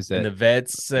point too, is that, and the vet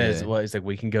says, well, he's like,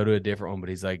 we can go to a different one, but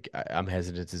he's like, I'm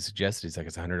hesitant to suggest it. He's like,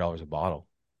 it's $100 a bottle.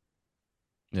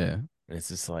 Yeah. And it's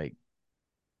just like,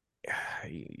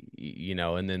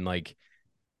 and then like,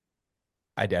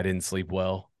 I didn't sleep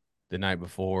well the night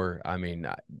before. I mean,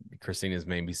 Christina's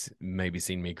maybe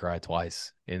seen me cry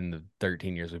twice in the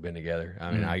 13 years we've been together.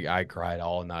 I mean, I cried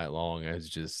all night long. It was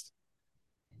just,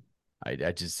 I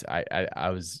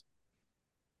was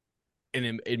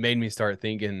and it made me start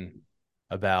thinking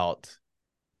about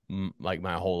like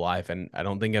my whole life, and I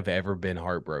don't think I've ever been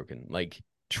heartbroken, like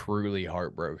truly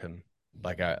heartbroken,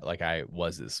 like I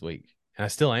was this week, and I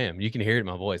still am. You can hear it in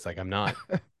my voice. Like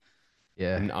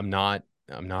Yeah. I'm not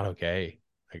okay.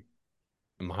 Like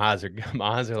my eyes are my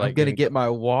eyes are I'm like gonna getting get my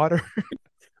water.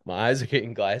 my eyes are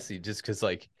getting glassy just because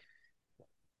like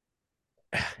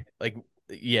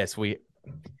yes we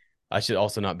I should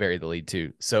also not bury the lead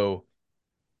too. So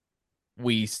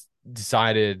we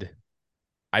decided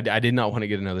I did not want to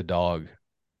get another dog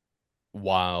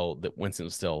while that Winston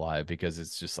was still alive because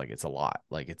it's just like it's a lot.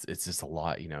 Like it's just a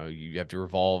lot. You know, you have to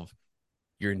revolve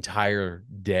your entire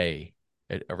day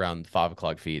at around 5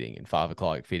 o'clock feeding and 5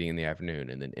 o'clock feeding in the afternoon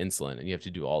and then insulin and you have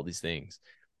to do all these things.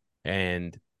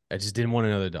 And I just didn't want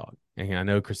another dog. And I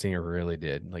know Christina really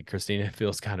did. Like Christina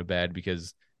feels kind of bad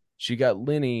because she got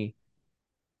Lenny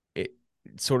it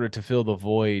sort of to fill the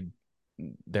void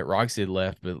that Roxy had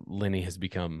left, but Lenny has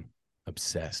become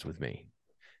obsessed with me.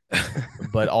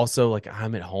 But also like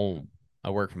I'm at home. I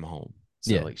work from home.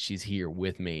 So Yeah. like she's here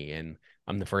with me and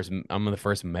I'm the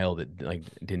first male that like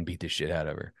didn't beat the shit out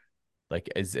of her. Like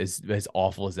as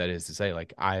awful as that is to say,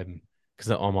 like I'm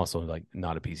because I'm also like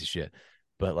not a piece of shit.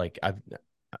 But like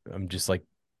I'm just like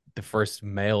the first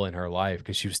male in her life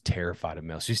because she was terrified of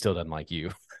males. She still doesn't like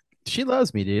you. She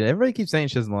loves me, dude. Everybody keeps saying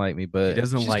she doesn't like me, She but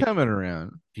doesn't she's like coming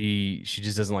around. she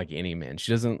just doesn't like any man.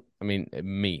 She doesn't. I mean,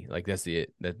 me like that's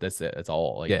it. That's it. That's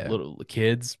all. Like Yeah. little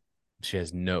kids, she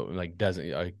has no like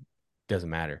doesn't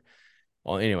matter.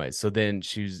 Well, anyway, so then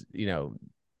she's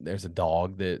there's a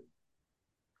dog that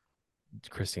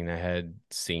Christina had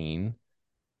seen.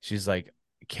 She's like,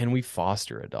 "Can we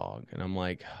foster a dog?" And I'm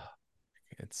like,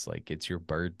 it's your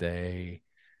birthday.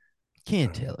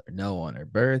 Can't tell her no on her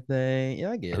birthday.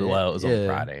 Yeah, I get it. Well, it was on Yeah.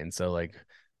 Friday, and so like,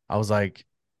 I was like,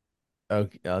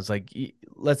 okay, I was like,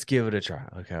 let's give it a try.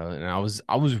 Okay, and I was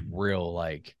real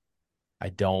like I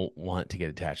don't want to get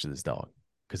attached to this dog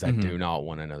because I Hmm. do not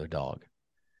want another dog.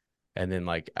 And then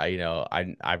like I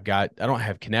don't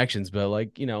have connections, but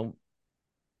like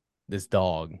this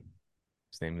dog,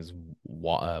 his name is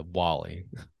Wally.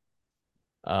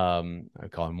 I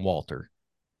call him Walter,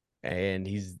 and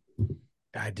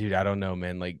dude, I don't know,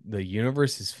 man. Like the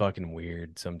universe is fucking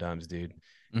weird sometimes, dude.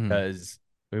 Hmm. Because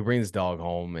we bring this dog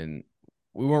home, and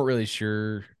we weren't really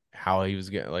sure how he was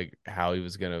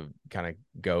gonna kind of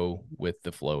go with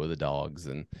the flow of the dogs,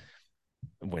 and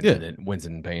Yeah.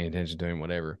 Winston paying attention to him,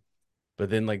 whatever. But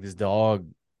then like this dog,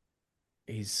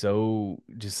 he's so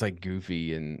just like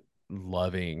goofy and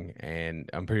loving, and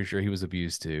I'm pretty sure he was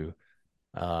abused too.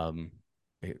 Um,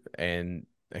 and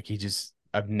like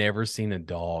I've never seen a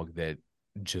dog that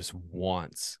just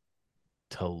wants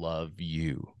to love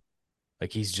you.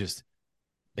 Like he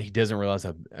doesn't realize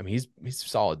how. I mean, he's a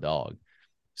solid dog,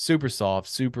 super soft,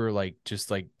 super like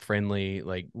just like friendly,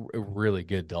 like a really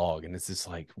good dog. And it's just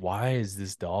like, why is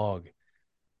this dog?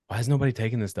 Why is nobody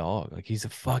taking this dog? Like he's a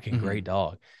fucking great Hmm.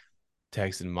 dog.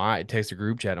 Text a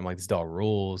group chat. I'm like, this dog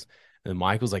rules. And then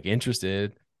Michael's like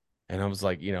interested. And I was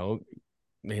like, and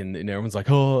everyone's like,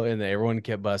 oh, and everyone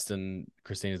kept busting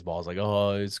Christina's balls, like,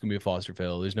 oh, it's gonna be a foster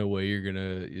fail. There's no way you're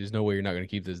not gonna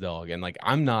keep this dog. And like,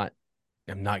 I'm not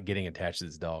getting attached to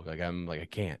this dog. Like, I'm like, I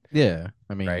can't, Yeah.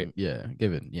 I right? mean, yeah.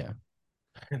 Give it. Yeah.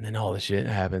 And then all the shit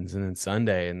happens, and then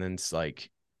Sunday, and then it's like,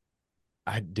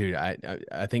 I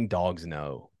think dogs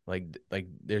know, like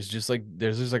there's just like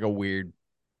a weird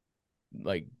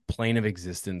like plane of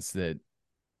existence that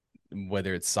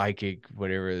whether it's psychic,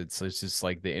 whatever, it's just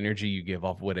like the energy you give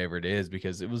off, whatever it is,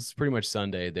 because it was pretty much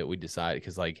Sunday that we decided,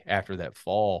 because like after that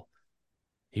fall,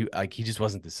 he just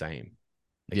wasn't the same.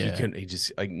 Like Yeah. he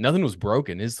just like nothing was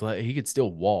broken. His like he could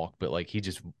still walk, but like he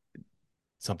just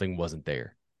something wasn't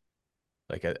there.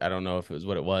 Like I don't know if it was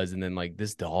what it was. And then like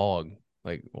this dog,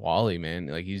 like Wally, man,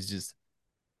 like he's just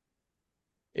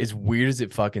as weird as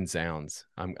it fucking sounds.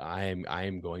 I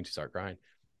am going to start crying.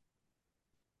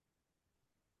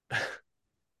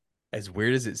 As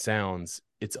weird as it sounds,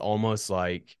 it's almost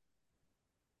like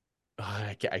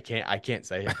I can't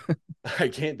say it. I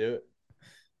can't do it.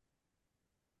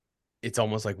 It's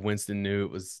almost like Winston knew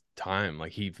it was time.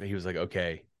 Like he was like,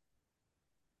 okay,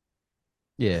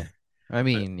 Yeah. I but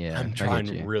mean, yeah. I'm I get trying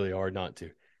you. really hard not to.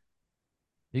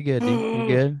 You good, dude? You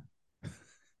good?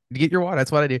 You get your water.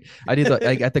 That's what I do. I do the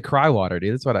I got the cry water,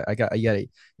 dude. That's what I got. You gotta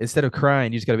instead of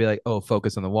crying, you just gotta be like, oh,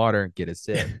 focus on the water and get a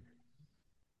sip.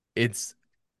 It's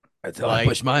That's how I like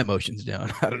push my emotions down.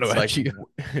 I don't know about you.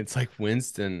 it's like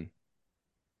Winston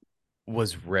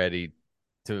was ready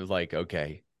to like,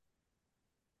 okay,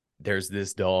 there's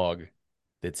this dog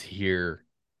that's here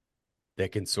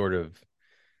that can sort of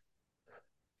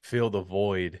fill the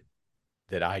void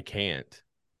that I can't.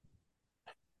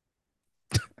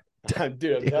 Dude, I'm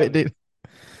Damn telling it, you. dude.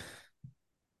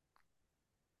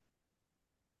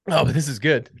 Oh, but this is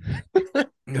good.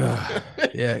 Ugh.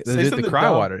 Yeah, Say the something cry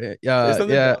dumb. water. Say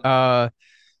something dumb.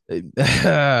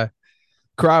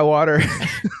 Cry water.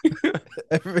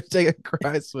 Everybody take a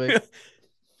cry swig.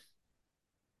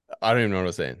 I don't even know what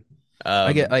I'm saying.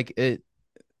 I get like it.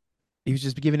 He was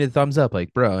just giving it a thumbs up,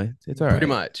 like, bro, it's all Pretty right.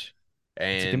 much.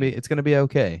 And It's gonna be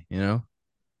okay. You know,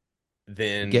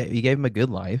 then you gave him a good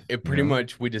life. it You pretty know,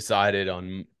 much we decided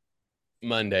on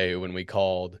Monday when we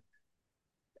called,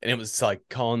 and it was like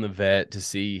calling the vet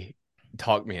to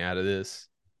talk me out of this,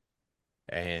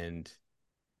 and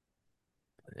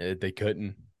they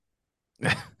couldn't.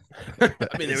 I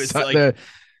mean, it was like,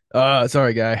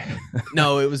 sorry, guy.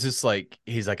 no, it was just like,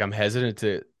 he's like, I'm hesitant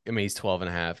to, I mean, he's 12 and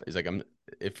a half. He's like,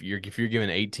 if you're given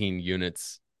 18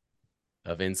 units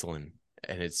of insulin,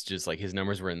 and it's just like his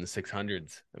numbers were in the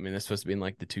 600s. I mean, that's supposed to be in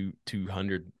like the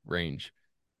 200 range.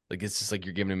 Like, it's just like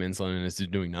you're giving him insulin and it's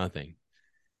just doing nothing.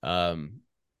 And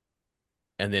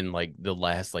then like the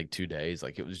last like 2 days,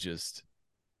 like it was just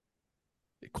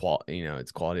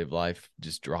its quality of life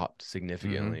just dropped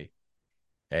significantly.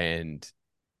 And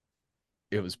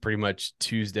it was pretty much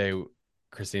Tuesday.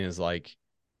 Christina's like,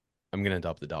 I'm gonna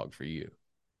adopt the dog for you,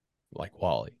 like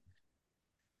Wally.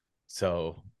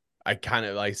 So I kind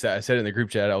of, like I said in the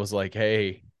group chat, I was like,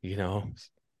 hey,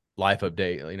 life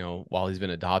update, Wally's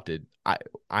been adopted. I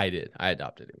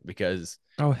adopted him because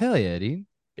Oh hell yeah, dude.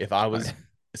 if I was,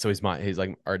 so he's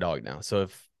like our dog now. So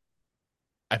if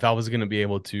I was gonna be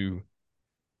able to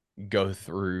go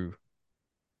through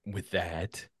with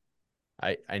that,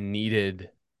 I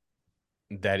needed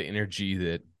that energy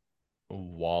that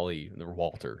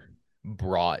Walter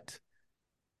brought,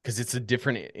 because it's a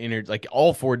different energy. Like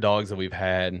all 4 dogs that we've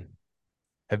had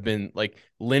have been like,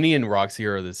 Lenny and Roxy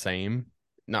are the same,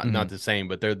 not the same,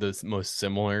 but they're the most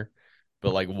similar.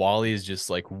 But like Wally is just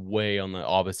like way on the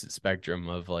opposite spectrum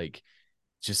of like,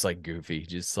 just like goofy,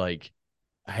 just like,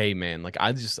 hey man, like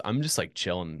I'm just like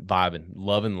chilling, vibing,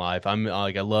 loving life. I'm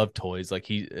like, I love toys. Like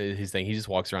his thing, he just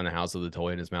walks around the house with a toy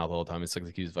in his mouth all the time. It's like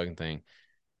the cutest fucking thing.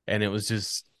 And it was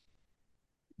just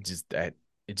that,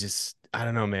 it just, I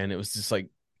don't know, man. It was just like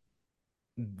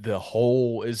the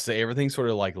whole is everything sort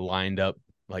of like lined up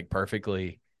like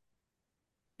perfectly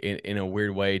in a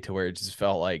weird way, to where it just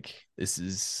felt like this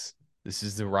is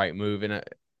the right move. And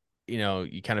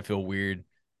you kind of feel weird,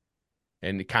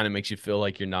 and it kind of makes you feel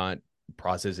like you're not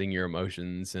processing your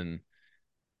emotions. And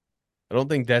I don't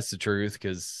think that's the truth,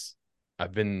 because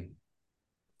I've been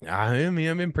I've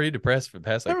been pretty depressed for the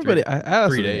past like Everybody, I also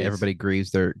 3 think days. everybody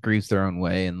grieves their own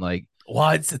way, and like, Well,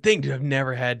 it's the thing, dude. I've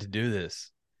never had to do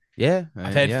this. yeah,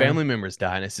 I've had yeah. family members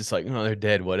die, and it's just like, oh, they're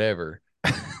dead, whatever.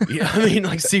 Yeah, I mean,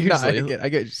 like, No, seriously, I get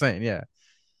what you're saying. Yeah,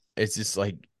 it's just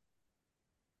like,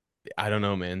 I don't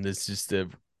know, man. It's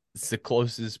the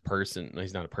closest person. No,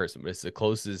 he's not a person, but it's the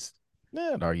closest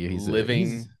yeah. I'd argue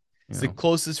living. It's the know,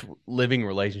 closest living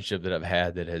relationship that I've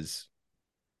had that has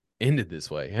ended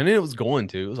this way, and it was going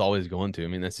to. It was always going to. I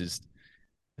mean, that's just,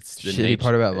 it's the shitty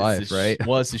part about life, right?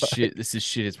 Well, it's the shit. This is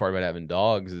shit. It's part about having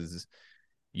dogs is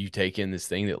you take in this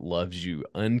thing that loves you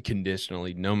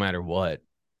unconditionally, no matter what,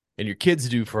 and your kids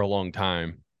do for a long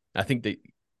time. I think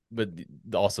but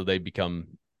also they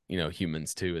become,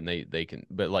 humans too, and they can.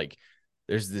 But like,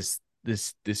 there's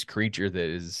this creature that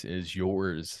is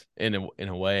yours in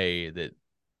a way that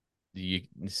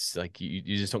it's like you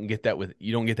just don't get that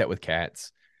with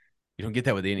cats. You don't get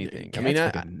that with anything.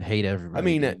 Cats I hate everybody. I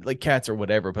mean, dude. like cats or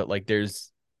whatever, but like there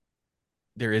is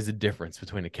a difference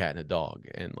between a cat and a dog,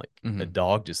 and like a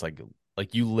dog, just like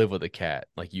you live with a cat,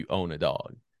 like you own a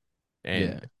dog,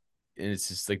 and it's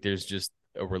just like there's just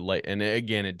a relate. And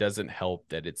again, it doesn't help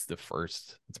that it's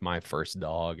my first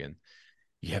dog, and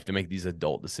you have to make these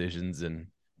adult decisions, and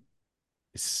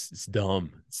it's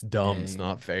dumb. It's dumb. Yeah, It's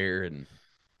not fair, and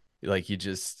like you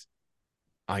just.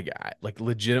 I got like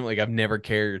legitimately, like, I've never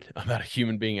cared about a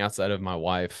human being outside of my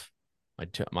wife,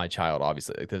 my child,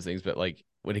 obviously, like those things. But like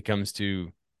when it comes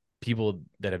to people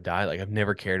that have died, like I've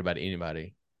never cared about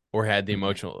anybody or had the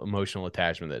emotional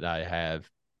attachment that I have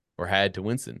or had to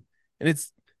Winston. And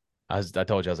I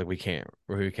told you, I was like, we can't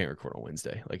record on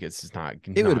Wednesday. Like it's just not.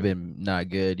 It would have been not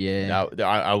good. Yeah,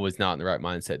 I was not in the right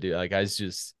mindset, dude. Like I was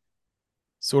just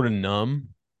sort of numb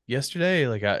yesterday.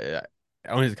 Like I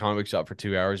went to the comic book shop for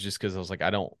 2 hours just because I was like, I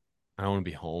don't want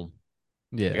to be home.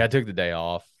 yeah. Like I took the day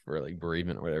off for like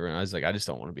bereavement or whatever, and I was like, I just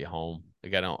don't want to be home.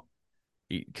 Like I don't,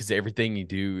 because everything you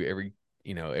do,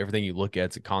 everything you look at,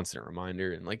 it's a constant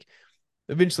reminder. And like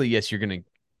eventually, yes,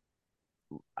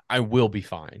 I will be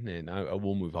fine, and I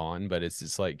will move on. But it's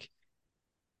just like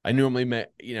I normally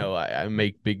I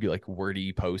make big like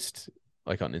wordy posts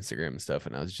like on Instagram and stuff,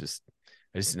 and I just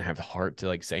didn't have the heart to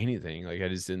like say anything. Like I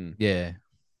just didn't. Yeah.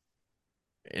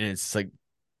 And it's like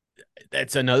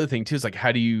that's another thing too. It's like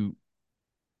how do you,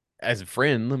 as a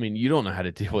friend? I mean, you don't know how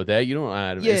to deal with that. You don't know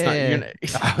how to. It's not. You're Yeah.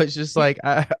 not. I was just like,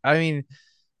 I mean,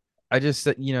 I just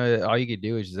said, all you could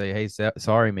do is just say, hey,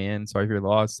 sorry, man. Sorry for your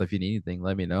loss. If you need anything,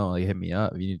 let me know. Like, hit me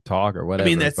up if you need to talk or I mean,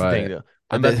 whatever. that's the thing though.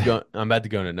 But the, I'm about to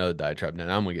go on another diatribe now.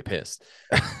 I'm gonna get pissed.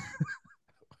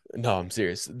 No, I'm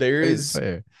serious. There it's is.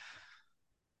 fair.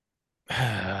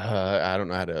 I don't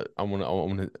know how to. I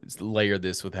want to layer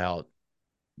this without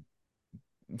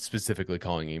specifically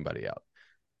calling anybody out.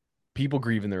 People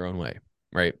grieve in their own way,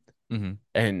 right? Mm-hmm.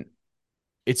 And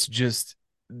it's just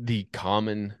the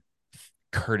common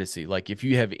courtesy. Like if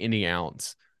you have any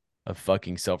ounce of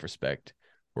fucking self-respect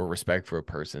or respect for a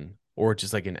person, or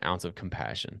just like an ounce of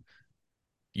compassion,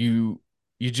 you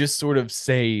just sort of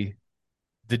say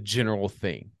the general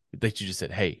thing that you just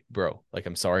said. Hey, bro, like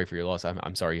I'm sorry for your loss.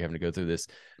 I'm sorry you're having to go through this.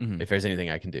 Mm-hmm. If there's anything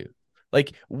I can do,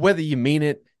 like whether you mean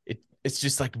it, it's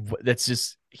just like that's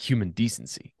just human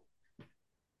decency.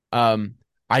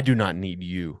 I do not need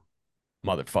you,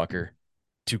 motherfucker,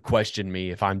 to question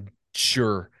me if I'm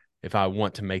sure if I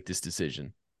want to make this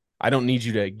decision. I don't need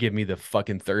you to give me the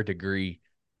fucking third degree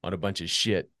on a bunch of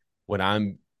shit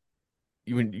when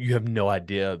you have no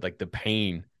idea like the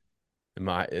pain and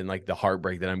like the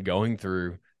heartbreak that I'm going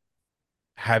through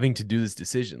having to do this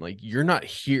decision. Like you're not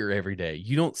here every day.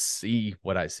 You don't see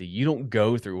what I see. You don't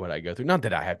go through what I go through. Not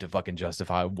that I have to fucking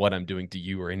justify what I'm doing to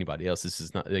you or anybody else. This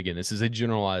is not, again, this is a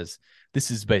generalized, this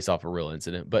is based off a real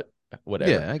incident, but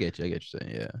whatever. Yeah, I get you. I get you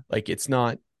saying, yeah. Like it's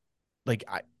not like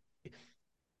I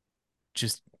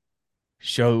just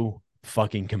show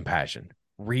fucking compassion.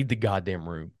 Read the goddamn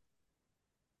room.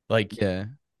 Like Yeah.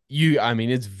 I mean,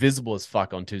 it's visible as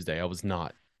fuck on Tuesday. I was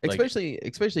not like, Especially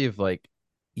if like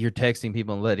you're texting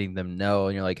people and letting them know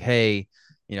and you're like, hey,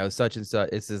 such and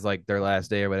such, this is like their last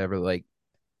day or whatever. Like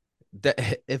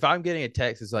that if I'm getting a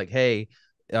text, it's like, hey,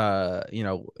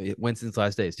 Winston's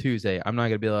last day is Tuesday. I'm not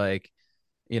gonna be like,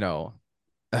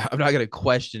 I'm not gonna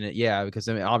question it. Yeah, because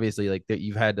I mean, obviously, like that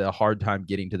you've had a hard time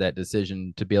getting to that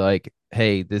decision to be like,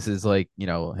 hey, this is like,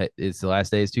 it's the last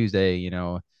day is Tuesday.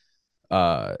 So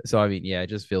I mean, yeah, it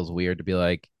just feels weird to be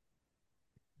like,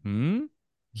 hmm,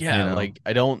 yeah, like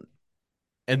I don't,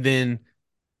 and then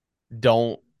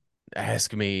don't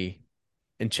ask me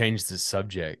and change the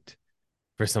subject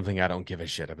for something I don't give a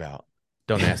shit about.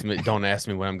 Don't ask me. Don't ask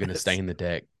me when I'm gonna stain the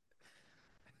deck.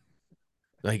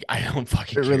 Like I don't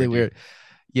fucking care. Really dude. weird.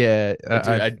 Yeah,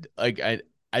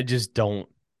 I just don't.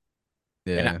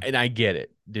 yeah, And I get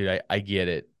it, dude. I get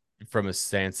it from a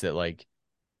sense that like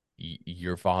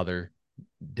your father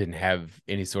didn't have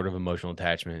any sort of emotional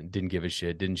attachment, didn't give a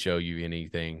shit, didn't show you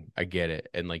anything. I get it,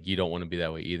 and like you don't want to be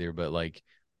that way either. But like,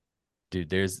 dude,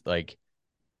 there's like,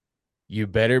 you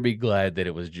better be glad that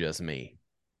it was just me,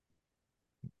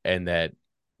 and that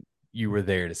you were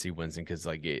there to see Winston, because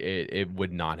like it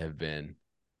would not have been.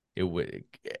 It would.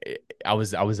 I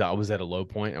was at a low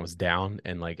point. I was down,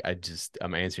 and like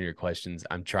I'm answering your questions.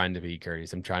 I'm trying to be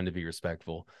courteous. I'm trying to be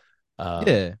respectful.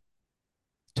 yeah.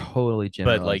 Totally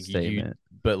But like generalized statement.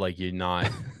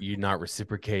 you're not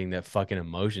reciprocating that fucking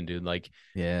emotion, dude. Like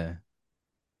Yeah.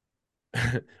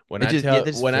 when It I just, yeah, tell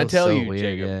this when I feels tell so you, weird.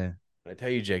 Jacob, Yeah. when I tell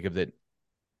you, Jacob, that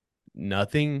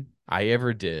nothing I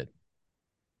ever did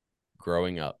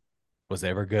growing up was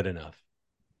ever good enough.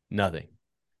 Nothing.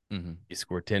 Mm-hmm. You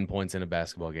scored 10 points in a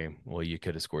basketball game. Well, you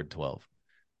could have scored 12.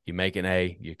 You make an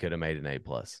A, you could have made an A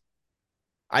plus.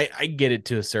 I get it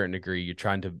to a certain degree. You're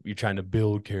trying to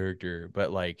build character,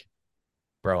 but like,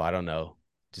 bro, I don't know.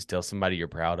 Just tell somebody you're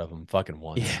proud of them fucking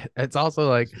once. Yeah, it's also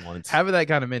like Once. having that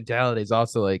kind of mentality is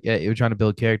also like, yeah, you're trying to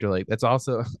build character. Like that's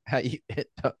also how you end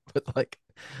up with like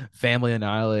family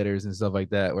annihilators and stuff like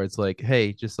that, where it's like,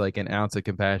 hey, just like an ounce of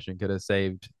compassion could have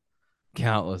saved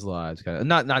countless lives. Kind of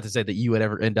not to say that you would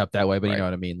ever end up that way, but you know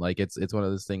Right. what I mean. Like it's one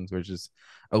of those things where it's just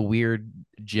a weird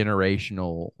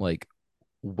generational like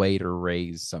way to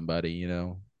raise somebody,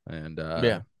 and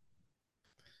Yeah.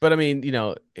 But I mean,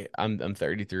 I'm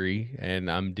 33 and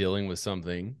I'm dealing with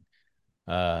something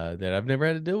that I've never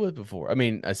had to deal with before. I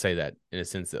mean, I say that in a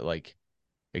sense that like,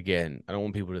 again, I don't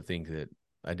want people to think that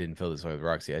I didn't feel this way with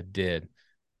Roxy. I did,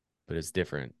 but it's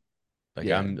different. Like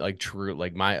Yeah. I'm like true,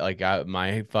 like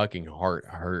my fucking heart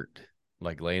hurt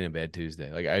like laying in bed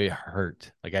Tuesday. Like I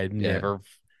hurt. Like I never,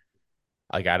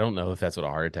 like I don't know if that's what a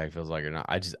heart attack feels like or not.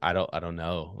 I don't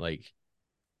know. Like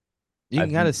You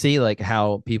can kind of see like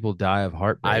how people die of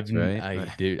heartbreaks, right?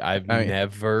 Dude, I've I mean,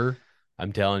 never,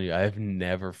 I'm telling you, I've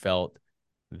never felt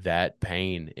that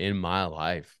pain in my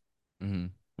life, Mm-hmm.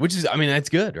 which is, I mean, that's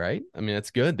good, right? I mean,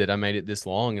 that's good that I made it this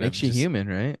long and I've Makes you just, human,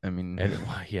 right? I mean, and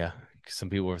well, yeah, some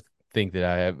people think that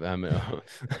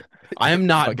I am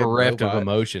not fucking bereft of robot.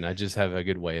 emotion. I just have a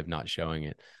good way of not showing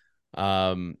it.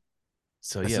 Um,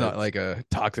 so It's yeah, not like a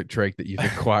toxic trait that you've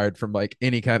acquired from like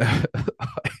any kind of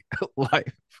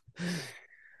life.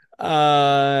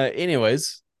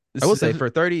 anyways, I this will is say for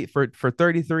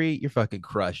 33, you're fucking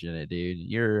crushing it, dude.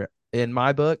 You're in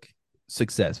my book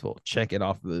successful. Check it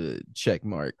off the check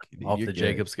mark. off You're the good.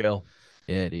 Jacob scale.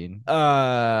 Yeah, dude.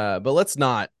 But let's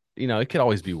not, it could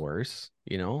always be worse,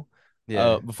 Yeah.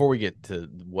 before we get to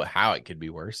how it could be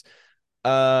worse.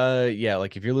 Yeah,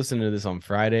 like if you're listening to this on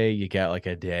Friday, you got like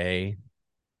a day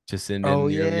to send Oh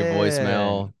in your yeah.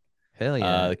 voicemail. Hell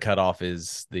yeah. The cutoff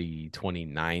is the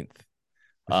 29th.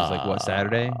 Which is like what,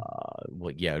 Saturday?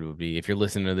 Well, yeah, it would be if you're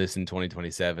listening to this in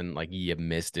 2027, like you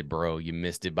missed it, bro. You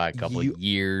missed it by a couple of You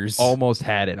years. almost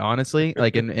had it, honestly.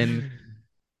 Like in in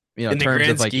the terms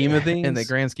grand of like scheme of in the things.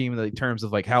 grand scheme of the terms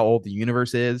of like how old the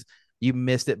universe is, you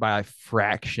missed it by a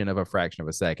fraction of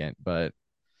a second. But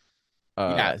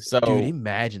Yeah, dude, so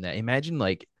imagine that. Imagine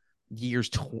like years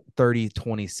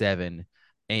 3027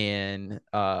 and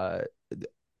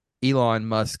Elon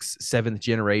Musk's seventh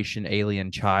generation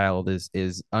alien child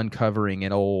is uncovering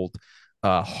an old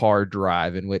hard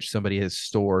drive in which somebody has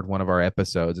stored one of our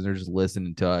episodes, and they're just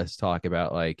listening to us talk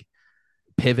about like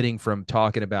pivoting from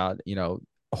talking about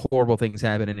horrible things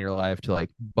happen in your life to like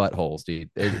buttholes, dude.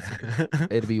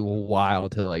 It'd be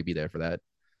wild to like be there for that.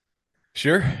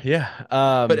 sure, yeah.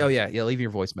 But oh yeah, leave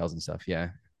your voicemails and stuff. Yeah.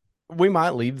 We might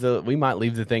leave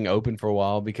the thing open for a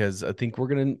while because I think we're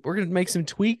gonna make some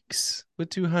tweaks with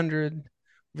 200.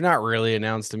 We've not really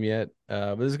announced them yet,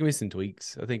 but there's gonna be some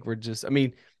tweaks. I think I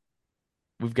mean,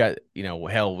 we've got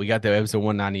hell, we got the episode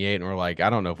 198, and we're like, I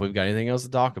don't know if we've got anything else to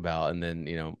talk about, and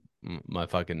then my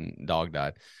fucking dog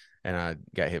died, and I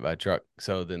got hit by a truck.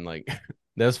 So then like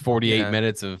that's 48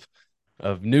 minutes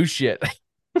of new shit.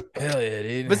 Hell yeah,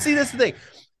 dude. But see, that's the thing.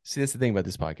 That's the thing about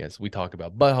this podcast. We talk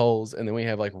about buttholes, and then we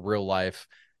have like real life.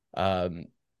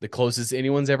 The closest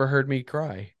anyone's ever heard me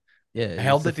cry. Yeah, I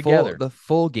held it together. The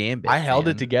full gambit. I held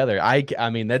it together. I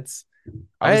mean, that's.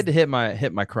 I had to hit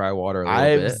my cry water a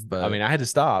little bit, but I mean, I had to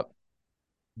stop.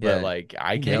 But yeah, like,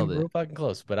 I you came nailed real it. fucking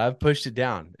close. But I've pushed it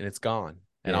down, and it's gone.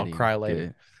 And I'll dude, cry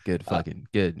later. Good fucking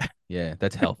good. Yeah,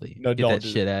 that's healthy. No, Get don't that do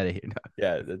shit that. out of here.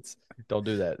 Yeah, don't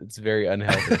do that. It's very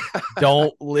unhealthy.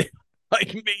 Don't live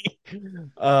like me.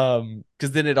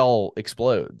 Because then it all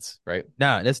explodes, right?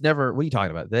 No, that's never. What are you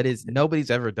talking about? That is nobody's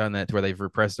ever done that to where they've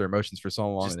repressed their emotions for so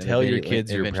long. Just and tell your eventually-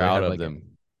 kids you're eventually proud have, of like,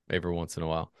 them every once in a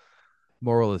while.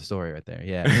 Moral of the story, right there.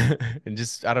 Yeah, And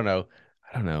just I don't know.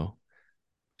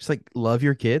 just like love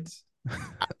your kids.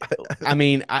 I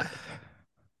mean,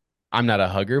 I'm not a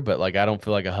hugger, but like I don't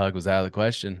feel like a hug was out of the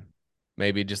question.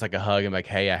 Maybe just like a hug and like,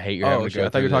 hey, I hate you're having to go I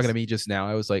thought you were through talking to this. me just now.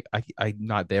 I was like, I'm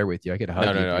not there with you. I could hug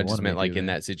No, you. no, if no. you I just wanted meant me like to, in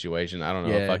then. that situation. I don't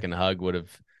know. A Yeah. fucking hug would have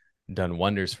done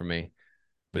wonders for me,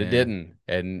 but it Yeah. didn't.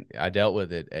 And I dealt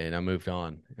with it and I moved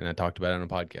on and I talked about it on a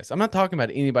podcast. I'm not talking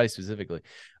about anybody specifically.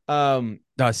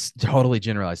 That's totally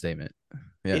generalized statement.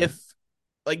 Yeah. If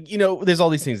like, there's all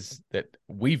these things that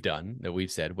we've done, that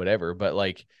we've said, whatever, but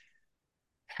like,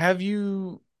 have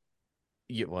well,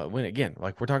 when again,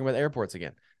 like we're talking about airports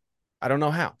again. I don't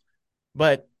know how,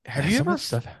 but have you So ever much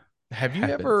stuff have you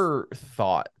happens. ever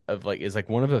thought of like, is like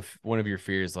one of your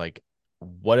fears, like,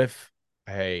 what if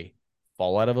I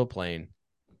fall out of a plane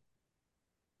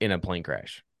in a plane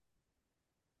crash?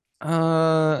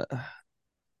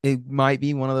 It might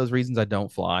be one of those reasons I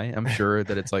don't fly. I'm sure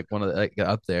that it's like one of the like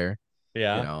up there,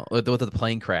 Yeah, with the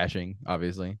plane crashing,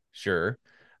 obviously. sure.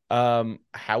 How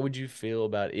would you feel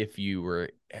about if you were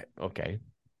okay?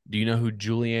 Do you know who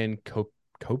Julianne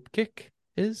Koepke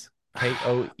is?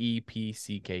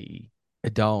 Koepcke. I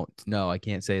don't. No, I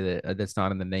can't say that. That's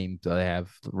not in the name that I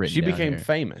have written. She down became here.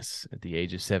 famous at the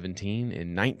age of 17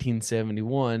 in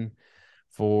 1971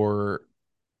 for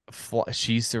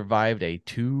she survived a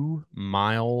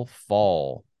 2-mile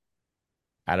fall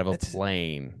out of a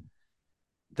plane.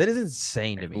 That is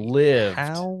insane to me. Lived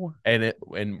How? and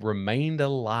remained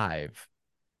alive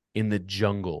in the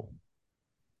jungle.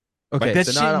 Okay, Like,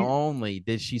 so not only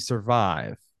did she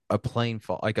survive a plane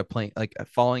fall, like a plane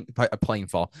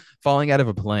fall, falling out of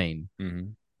a plane,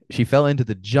 she fell into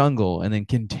the jungle and then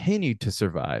continued to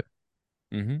survive.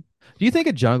 Do you think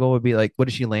a jungle would be like, what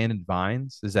did she land in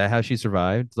vines? Is that how she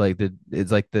survived? Like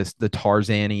it's like the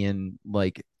Tarzanian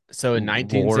like. So in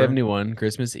 1971,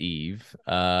 Christmas Eve,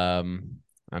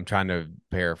 I'm trying to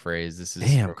paraphrase. This is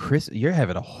Damn, from, Chris, you're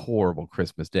having a horrible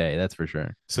Christmas day. That's for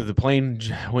sure. so the plane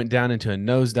went down into a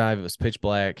nosedive. It was pitch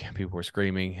black. People were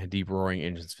screaming, deep roaring,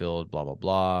 engines filled, blah blah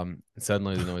blah. And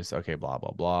suddenly the noise. Okay, blah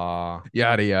blah blah.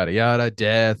 Yada yada yada.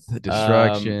 Death, Um,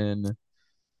 destruction.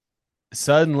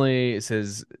 Suddenly it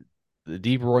says the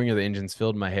deep roaring of the engines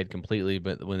filled my head completely.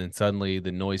 But when then suddenly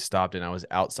the noise stopped and I was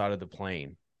outside of the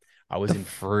plane. I was in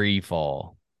free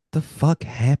fall. The fuck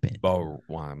happened? Oh,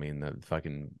 well, I mean the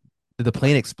fucking. Did the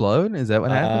plane explode? Is that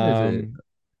what happened?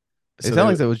 Is it? It So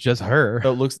sounds like it was just her.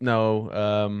 so it looks no.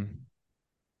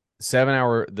 7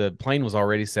 hour. The plane was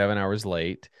already 7 hours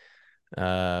late.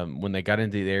 When they got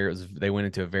into the air, they went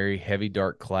into a very heavy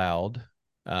dark cloud.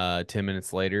 10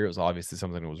 minutes later, it was obviously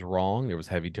something was wrong. There was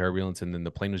heavy turbulence, and then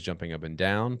the plane was jumping up and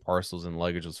down. Parcels and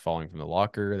luggage was falling from the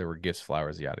locker. There were gifts,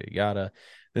 flowers, yada yada.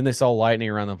 Then they saw lightning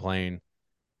around the plane.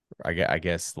 I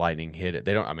guess lightning hit it.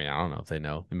 They don't. I mean, I don't know if they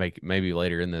know. Maybe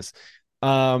later in this.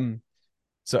 So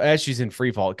as she's in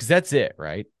free fall, because that's it,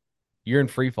 right? You're in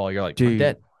free fall. You're like, I'm Dude,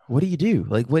 dead. what do you do?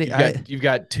 Like, what? You've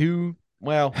got two.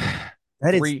 Well,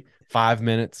 that is 5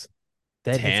 minutes.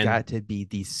 that 10. has got to be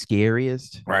the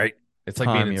scariest. Right. It's like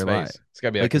being time in in your space. life. It's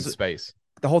gotta be like in Because space.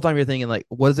 the whole time you're thinking, like,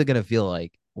 what is it gonna feel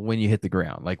like when you hit the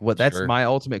ground? Like, what? That's Sure. my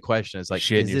ultimate question. Is like,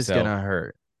 Shitting is this yourself. gonna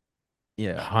hurt?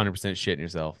 Yeah, 100% shitting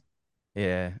yourself.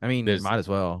 yeah. I mean, There's- might as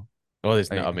well. Well, there's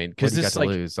no. I Like, mean, what because do you this got is to like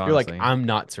lose, you're like, honestly? I'm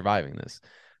not surviving this.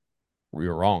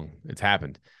 You're wrong. It's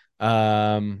happened.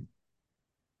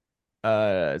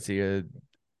 Let's see. I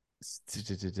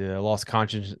lost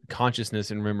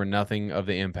consciousness and remember nothing of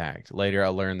the impact. Later, I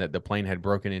learned that the plane had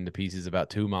broken into pieces about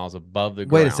 2 miles above the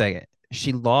ground. Wait a second.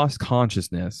 She lost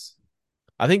consciousness.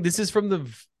 I think this is from the.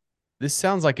 This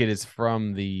sounds like it is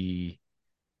from the.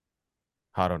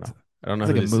 I don't know. I don't know.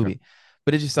 It's who like a this is from. movie,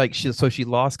 but it's just like she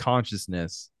lost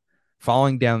consciousness,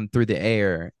 falling down through the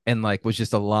air, and like was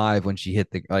just alive when she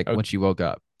hit the Okay. when she woke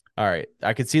up. All right.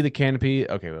 I could see the canopy.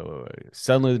 Okay, wait.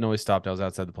 Suddenly the noise stopped. I was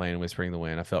outside the plane, whispering in the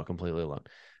wind. I felt completely alone.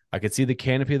 I could see the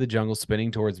canopy of the jungle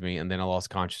spinning towards me, and then I lost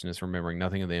consciousness, remembering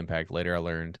nothing of the impact. Later, I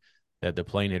learned that the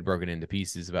plane had broken into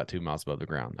pieces about 2 miles above the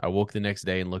ground. I woke the next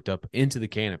day and looked up into the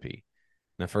canopy.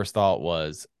 And the first thought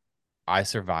was, I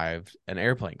survived an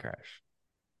airplane crash.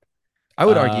 I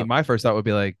would argue my first thought would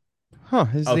be like, huh,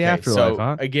 this is the afterlife,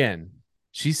 huh? Again,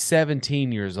 she's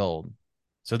 17 years old.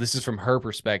 So this is from her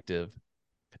perspective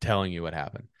telling you what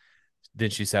happened. Then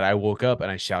she said, I woke up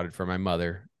and I shouted for my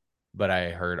mother, but I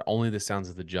heard only the sounds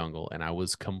of the jungle and I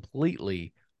was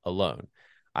completely alone.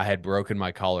 I had broken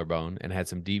my collarbone and had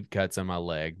some deep cuts on my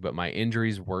leg, but my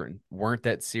injuries weren't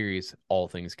that serious, all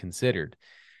things considered.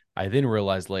 I then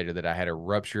realized later that I had a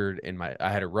ruptured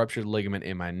ligament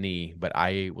in my knee, but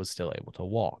I was still able to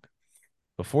walk.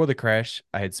 Before the crash,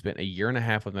 I had spent a year and a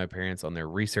half with my parents on their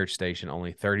research station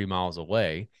only 30 miles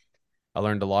away. I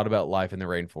learned a lot about life in the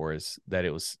rainforest, that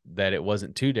it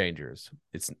wasn't too dangerous.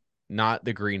 It's not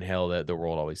the green hell that the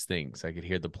world always thinks. I could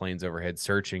hear the planes overhead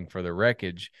searching for the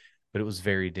wreckage, but it was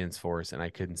very dense forest and I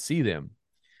couldn't see them.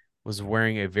 Was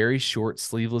wearing a very short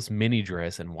sleeveless mini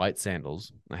dress and white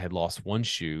sandals. I had lost one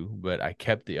shoe, but I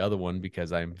kept the other one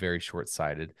because I am very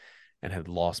short-sighted and had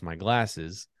lost my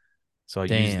glasses. So I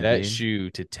used that dude. shoe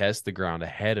to test the ground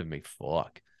ahead of me. Fuck.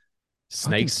 Fucking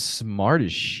Snakes, smart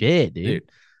as shit, dude.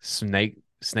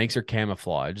 snakes are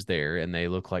camouflaged there and they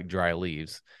look like dry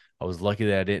leaves. I was lucky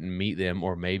that I didn't meet them,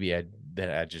 or maybe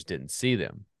that I just didn't see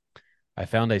them. I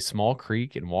found a small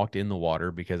creek and walked in the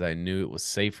water because I knew it was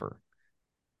safer.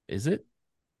 Is it?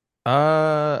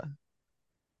 Yeah,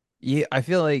 I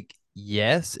feel like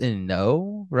yes and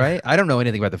no, right? I don't know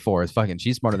anything about the forest. Fucking,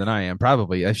 she's smarter than I am,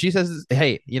 probably. If she says,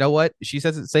 hey, you know what? She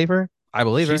says it's safer. I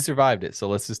believe She her. survived it, so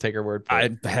let's just take her word for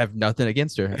it. I have nothing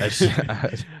against her.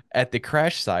 At the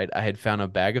crash site, I had found a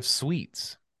bag of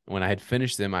sweets. When I had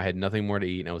finished them, I had nothing more to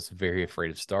eat, and I was very afraid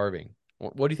of starving.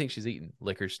 What do you think she's eating?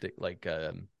 Liquor stick? Like,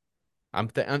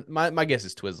 my guess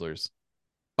is Twizzlers.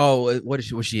 Oh, what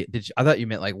is she? I thought you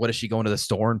meant like, what is she going to the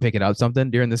store and picking up something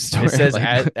during this story? It says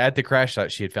Like, at the crash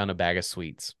site, she had found a bag of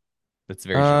sweets. That's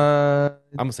very short. I'm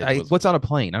gonna say Twizzlers. what's on a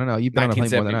plane? I don't know. You've been on a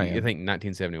plane more than I 1970. I am. think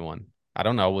 1971. I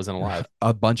don't know. I wasn't alive.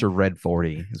 A bunch of Red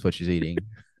 40 is what she's eating.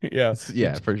 Yeah,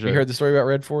 Yeah, for sure. You heard the story about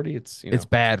Red 40? It's It's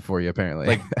bad for you, apparently.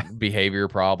 like behavior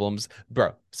problems,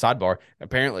 bro. Sidebar.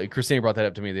 Apparently, Christina brought that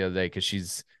up to me the other day because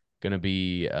she's gonna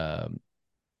be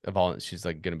she's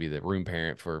like gonna be the room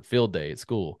parent for field day at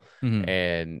school, Mhm.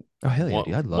 and Oh hell yeah, one-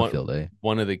 dude! I'd love field day.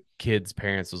 one of the kids'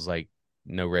 parents was like,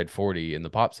 "No Red 40 in the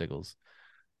popsicles,"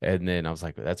 and then I was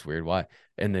like, "That's weird. Why?"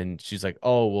 And then she's like,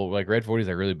 "Oh well, like Red 40s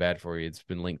are really bad for you. It's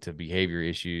been linked to behavior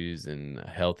issues and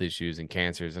health issues and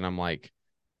cancers." And I'm like,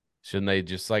 shouldn't they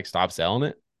just like stop selling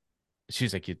it?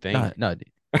 She's like, you No, think? no.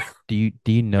 Do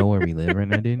you know where we live right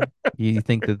now, dude? You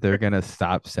think that they're gonna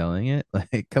stop selling it?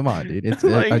 Like, come on, dude. It's a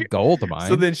Like, gold so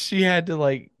mine. then she had to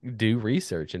like do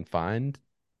research and find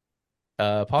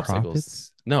popsicles.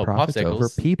 Profits, No, profits over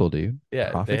popsicles. people, dude.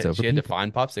 Yeah, Profits over she had to people.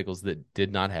 find popsicles that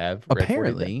did not have Red 40.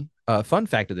 Apparently, fun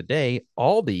fact of the day: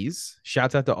 Aldi's.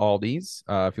 Shouts out to Aldi's.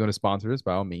 If you want to sponsor us,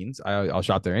 by all means, I'll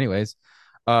shop there anyways.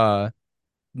 Uh,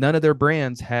 None of their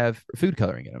brands have food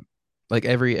coloring in them. Like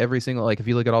every single like if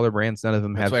you look at all their brands, none of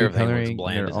them That's have why food everything looks coloring.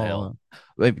 bland They're as hell. all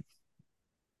like,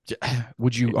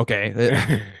 would you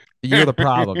okay? You're the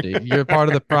problem, dude. You're part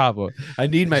of the problem. I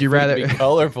need my Would you food to be rather?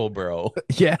 colorful, bro.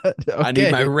 Yeah. I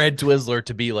need my Okay. red Twizzler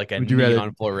to be like a Would you rather?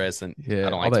 neon fluorescent. I Yeah.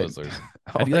 don't All like that. Twizzlers.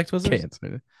 All Do you that like Twizzlers?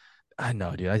 cancer. I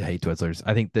know, dude. I hate Twizzlers.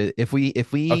 I think that if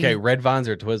Okay, we red vines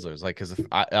are Twizzlers. Like, because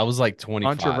I was like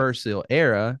 25. controversial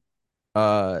era,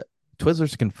 uh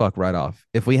Twizzlers can fuck right off.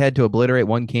 If we had to obliterate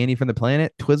one candy from the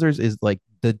planet, Twizzlers is like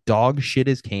the dog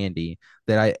shittest candy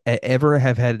that ever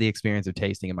have had the experience of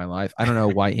tasting in my life. I don't know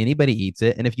why anybody eats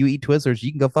it. And if you eat Twizzlers,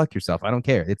 you can go fuck yourself. I don't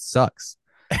care. It sucks.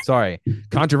 Sorry.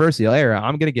 Controversial era.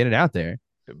 I'm gonna get it out there.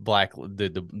 Black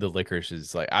the licorice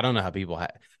is like, I don't know how people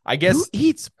have. I Who guess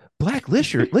eats black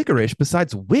licorice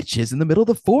besides witches in the middle of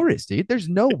the forest, dude? There's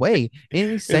no way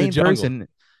any sane jungle. person.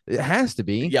 It has to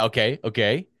be. Yeah,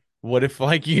 okay. What if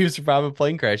like you survive a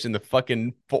plane crash in the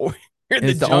fucking forest? And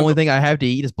it's the only thing I have to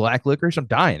eat is black licorice. I'm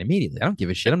dying immediately. I don't give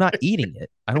a shit. I'm not eating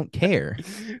it. I don't care.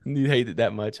 You hate it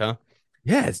that much, huh?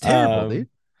 Yeah, it's terrible, dude.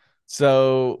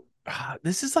 So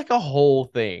this is like a whole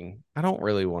thing. I don't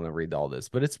really want to read all this,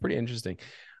 but it's pretty interesting.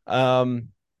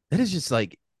 It is just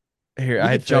like Here, we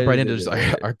I could jump right into just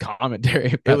our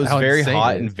commentary. It was very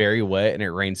hot and and very wet, and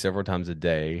it rained several times a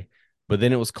day. But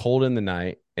then it was cold in the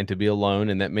night, and to be alone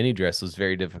in that mini dress was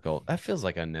very difficult. That feels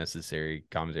like unnecessary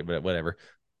commentary, but whatever.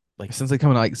 Like, since they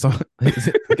coming like some, is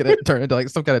it gonna turn into like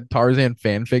some kind of Tarzan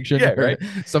fan fiction? Yeah, right.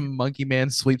 Some monkey man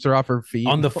sweeps her off her feet.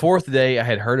 On the fourth day, I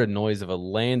had heard a noise of a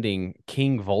landing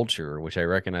king vulture, which I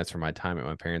recognized from my time at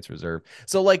my parents' reserve.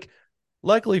 So, like,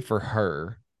 luckily for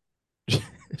her,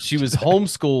 she was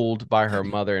homeschooled by her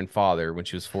mother and father when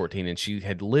she was 14, and she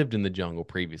had lived in the jungle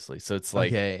previously. So it's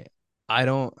like, okay, I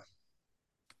don't.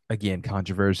 Again,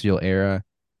 controversial era.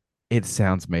 It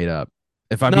sounds made up.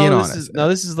 If I'm being honest,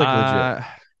 this is like legit.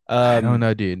 I don't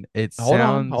know, dude. It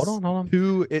sounds hold on.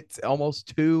 Too. It's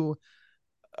almost too.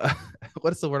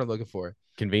 What is the word I'm looking for?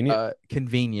 Convenient.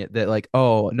 Convenient that like,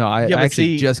 oh no, I Yeah, but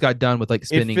actually see, just got done with like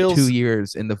spending feels- 2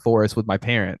 years in the forest with my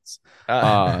parents.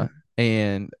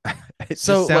 And it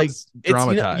so just sounds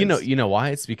dramatized. You know why?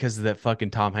 It's because of that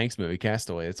fucking Tom Hanks movie,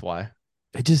 Castaway. That's why.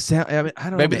 It just sounds. I mean, I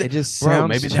don't Maybe know. It just bro, sounds.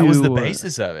 maybe too, that was the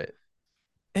basis of it.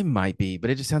 It might be, but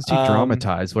it just sounds too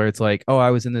dramatized. Where it's like, oh,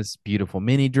 I was in this beautiful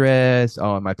mini dress.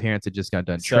 Oh, and my parents had just got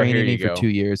done So here training me you for go. 2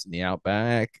 years in the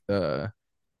outback. I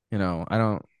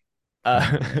don't.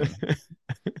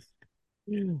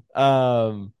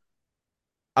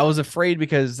 I was afraid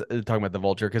because talking about the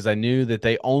vulture, because I knew that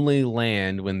they only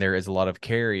land when there is a lot of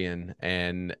carrion,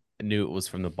 and knew it was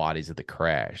from the bodies of the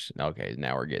crash. Okay,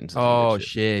 now we're getting to some Oh good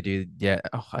shit, dude. Yeah.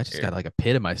 Oh, I just Here. got like a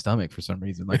pit in my stomach for some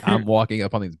reason. Like I'm walking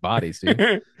up on these bodies,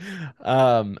 dude.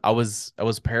 I was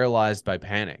paralyzed by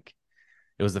panic.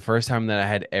 It was the first time that I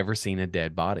had ever seen a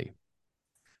dead body.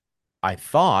 I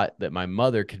thought that my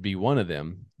mother could be one of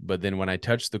them, but then when I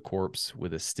touched the corpse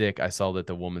with a stick, I saw that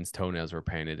the woman's toenails were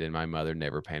painted, and my mother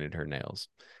never painted her nails.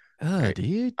 Oh,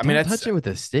 dude. I mean, Don't touch it with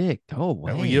a stick. Oh,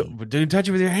 way. You don't touch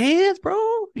it with your hands, bro.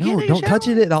 No, don't touch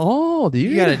it at all, dude.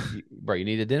 You gotta, bro. You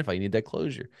need to identify. You need that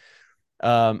closure.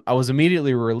 I was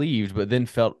immediately relieved, but then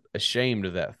felt ashamed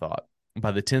of that thought.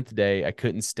 By the 10th day, I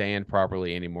couldn't stand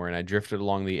properly anymore, and I drifted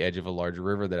along the edge of a large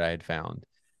river that I had found.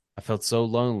 I felt so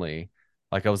lonely,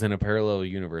 like I was in a parallel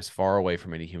universe far away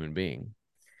from any human being.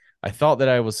 I thought that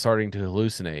I was starting to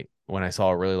hallucinate when I saw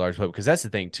a really large boat, because that's the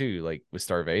thing too, like with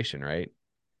starvation, right?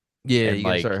 Yeah, And you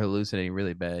like, can start hallucinating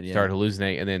really bad. Yeah. start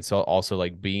hallucinating, and then so also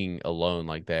like being alone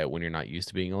like that when you're not used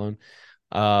to being alone.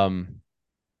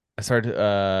 I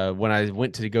started when I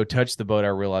went to go touch the boat, I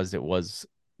realized it was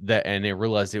that, and I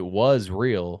realized it was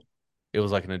real. It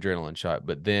was like an adrenaline shot.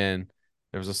 But then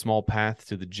there was a small path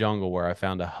to the jungle where I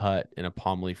found a hut and a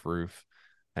palm leaf roof,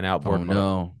 an outboard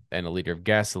boat, and a liter of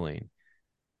gasoline.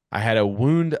 I had a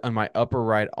wound on my upper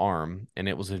right arm, and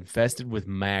it was infested with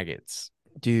maggots,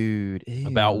 dude.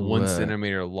 about 1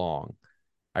 centimeter long.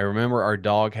 I remember our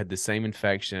dog had the same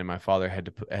infection, and my father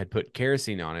had put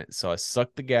kerosene on it, so I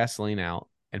sucked the gasoline out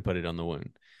and put it on the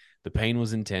wound. The pain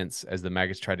was intense as the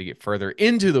maggots tried to get further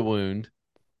into the wound,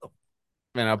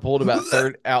 and I pulled about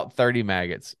 30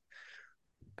 maggots.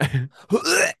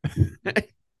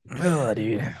 Oh,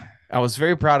 dude. I was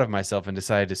very proud of myself and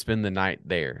decided to spend the night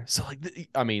there. So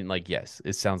I mean, like, yes,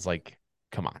 it sounds like,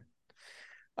 come on.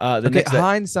 The Okay, next day,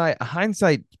 hindsight,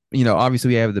 obviously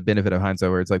we have the benefit of hindsight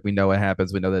where it's like we know what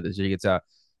happens, we know that the shit gets out.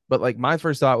 But like my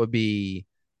first thought would be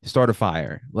start a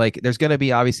fire. Like there's gonna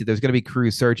be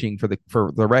crews searching for the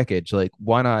wreckage. Like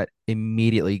why not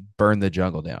immediately burn the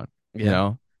jungle down? You yeah,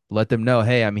 know, let them know,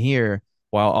 hey, I'm here,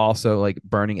 while also like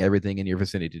burning everything in your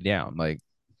vicinity down. Like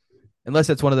unless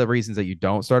that's one of the reasons that you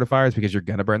don't start a fire is because you're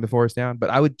gonna burn the forest down.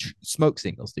 But I would smoke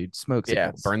signals, dude. Smoke yeah,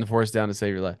 signals. burn the forest down to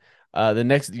save your life.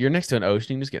 You're next to an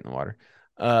ocean, you just get in the water.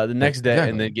 The Yeah, next day, and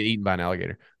exactly. then get eaten by an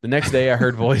alligator. The next day, I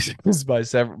heard voices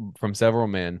from several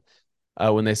men.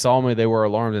 When they saw me, they were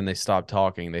alarmed and they stopped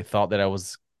talking. They thought that I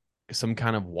was some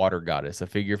kind of water goddess, a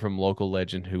figure from local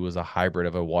legend who was a hybrid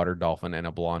of a water dolphin and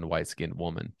a blonde, white-skinned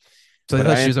woman. So they But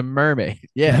thought she I was a mermaid.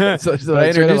 Yeah. but So, I like straight up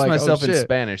introduced like, oh myself in shit.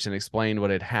 Spanish and explained what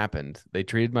had happened. They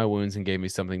treated my wounds and gave me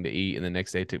something to eat, and the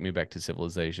next day took me back to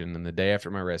civilization. And the day after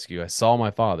my rescue, I saw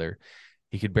my father.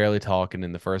 He could barely talk, and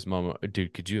in the first moment,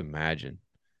 dude, could you imagine?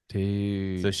 So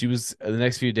Dude. she was the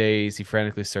next few days. He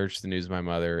frantically searched the news of my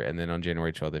mother, and then on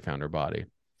January 12th, they found her body.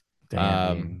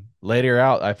 Damn, dude. Later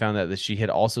out, I found out that she had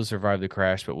also survived the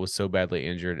crash, but was so badly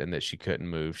injured and that she couldn't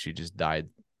move. She just died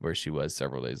where she was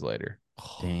several days later.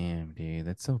 Damn, dude.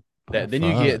 That's so That fuck, then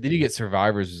you dude. get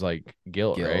survivors like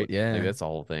guilt, Guilt. right? Like Yeah. that's the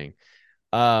whole thing.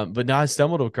 But now I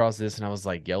stumbled across this and I was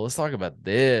like, yo, let's talk about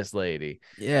this lady.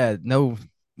 Yeah. No,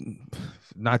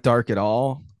 not dark at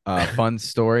all. Fun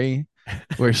story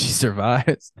where she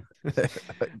survives.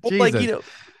 Well, like, Jesus.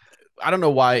 I don't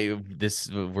know why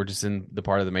we're just in the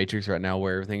part of the Matrix right now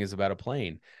where everything is about a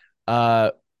plane.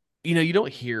 You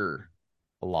don't hear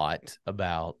a lot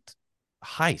about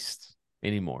heists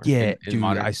anymore Yeah, in dude.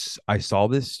 modern I saw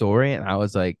this story and I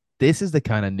was like, this is the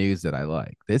kind of news that I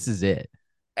like. This is it.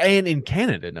 and in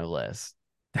Canada, no less.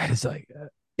 That is like,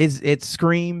 it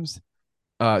screams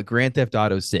Grand Theft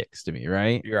Auto 6 to me,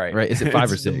 right? You're right. Right? Is it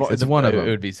 5 or 6? It's one of It them.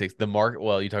 would be six. The market.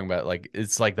 Well, you're talking about like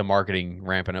it's like the marketing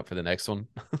ramping up for the next one.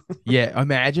 Yeah,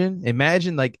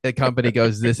 imagine like a company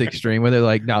goes this extreme where they're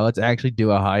like, no, let's actually do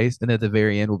a heist, and at the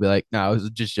very end we'll be like, no, I was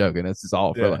just joking. Yeah. This is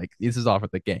all for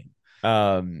the game.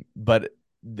 But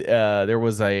there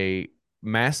was a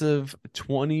massive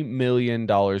 $20 million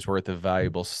worth of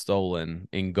valuables stolen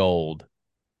in gold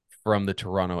from the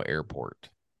Toronto airport.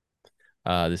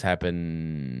 This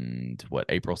happened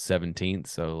April 17th,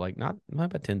 so like not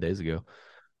about 10 days ago.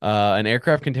 An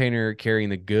aircraft container carrying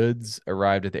the goods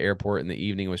arrived at the airport in the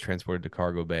evening and was transported to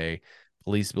cargo bay.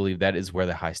 Police believe that is where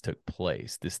the heist took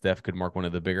place. This theft could mark one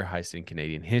of the bigger heists in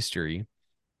Canadian history.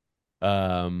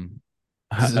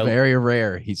 This is A, very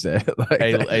rare, he said. Like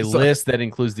a list that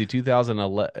includes the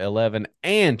 2011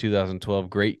 and 2012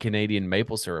 Great Canadian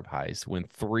Maple Syrup heist, when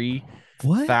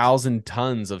what? 3,000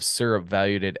 tons of syrup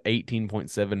valued at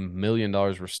 $18.7 million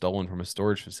were stolen from a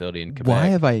storage facility in Why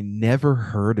Quebec. have I never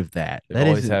heard of that? They That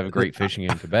always is have great fishing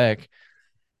in Quebec.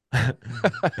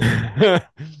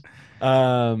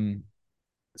 um,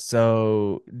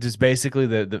 so just basically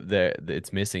the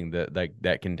it's missing.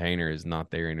 That container is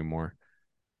not there anymore.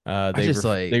 I just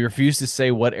like They refused to say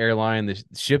what airline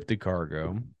shipped the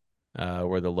cargo,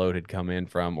 where the load had come in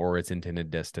from, or its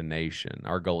intended destination.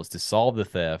 Our goal is to solve the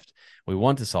theft. We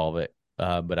want to solve it,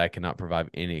 but I cannot provide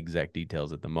any exact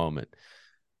details at the moment.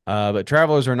 But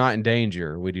travelers are not in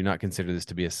danger. We do not consider this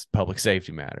to be a public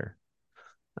safety matter.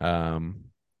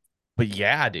 But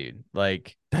yeah, dude,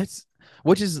 like it's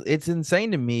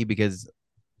insane to me because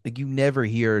like you never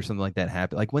hear something like that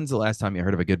happen. Like when's the last time you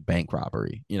heard of a good bank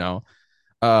robbery?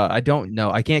 I don't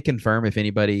know. I can't confirm if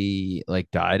anybody like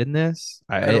died in this.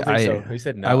 I don't think so. He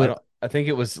said I no. I would don't. I think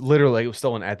it was literally it was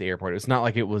stolen at the airport. It's not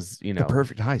like it was, the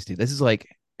perfect heist, dude. This is like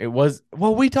it was.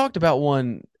 Well, we talked about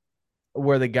one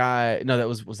where the guy. No,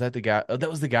 was that the guy? That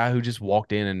was the guy who just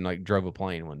walked in and like drove a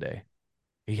plane one day.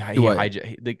 He what?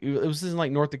 It was in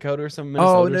like North Dakota or some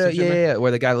Oh Minnesota or no, some shit, yeah, man. yeah,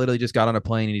 where the guy literally just got on a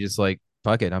plane and he just like,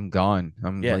 fuck it, I'm gone.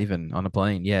 I'm Yeah, leaving on a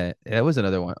plane. Yeah, that was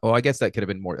another one. Oh, I guess that could have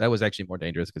been more. That was actually more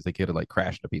dangerous because they could have like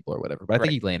crashed into people or whatever. But I think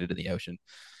right. he landed in the ocean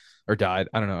or died.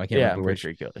 I don't know. I can't Yeah, remember I'm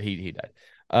pretty which. sure he died.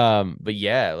 But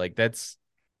yeah, like that's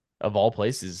of all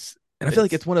places. And I feel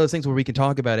like It's it's one of those things where we can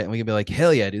talk about it and we can be like,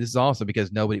 hell yeah, dude, this is awesome because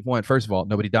first of all,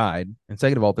 nobody died. And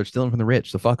second of all, they're stealing from the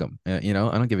rich. So fuck them. I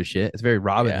don't give a shit. It's very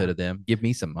Robin yeah. Hood of them. Give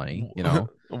me some money.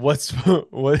 What's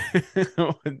what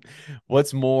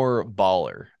what's more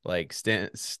baller, like stealing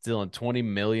 $20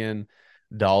 million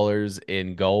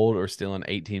in gold or stealing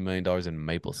 $18 million in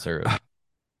maple syrup?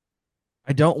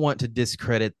 I don't want to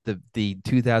discredit the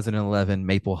 2011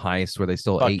 Maple heist where they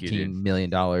stole Fuck you, dude. $18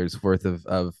 million worth It was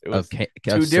of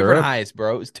two different syrup. heists,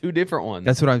 bro. It was two different ones.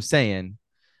 That's what I'm saying.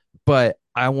 but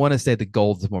I want to say the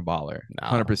gold's more baller, No.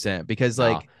 100%, because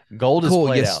No. like Gold is cool,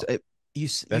 played yes, out. you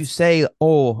That's- say,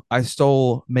 oh, I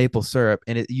stole maple syrup,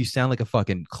 and you sound like a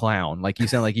fucking clown. Like you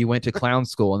sound like you went to clown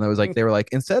school, and they were like,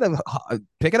 instead of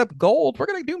picking up gold, we're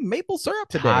gonna do maple syrup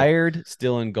today. Tired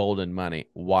stealing golden money.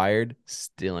 Wired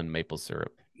stealing maple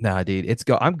syrup. Nah, dude,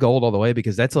 I'm gold all the way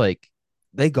because that's like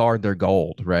they guard their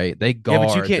gold, right? They guard. Yeah,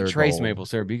 but you can't their trace gold. maple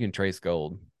syrup. You can trace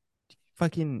gold.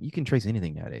 Fucking, you can trace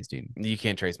anything nowadays, dude. You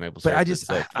can't trace maple But syrup. I just,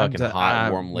 it's like I'm fucking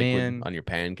hot, warm liquid man. on your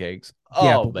pancakes.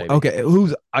 Yeah, Oh, but, baby. okay.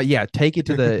 Who's yeah? Take it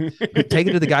to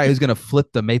the guy who's gonna flip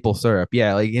the maple syrup.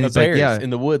 Yeah, like and The he's like, bears yeah. in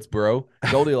the woods, bro.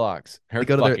 Goldilocks. They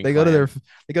go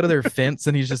to their fence,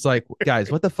 and he's just like,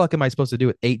 guys, what the fuck am I supposed to do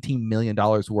with $18 million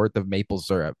worth of maple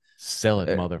syrup? Sell it,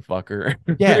 motherfucker.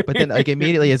 Yeah, but then like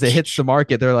immediately as it hits the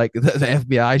market, they're like the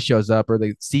FBI shows up, or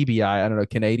the CBI, I don't know,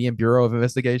 Canadian Bureau of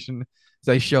Investigation.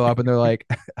 So they show up and they're like,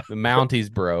 the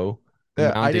Mounties, bro. The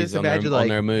yeah, I Mounties just on their, imagine on like,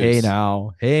 their moves.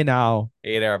 hey now,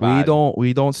 Hey there, bud.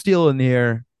 we don't steal in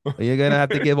here. You're gonna have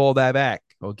to give all that back,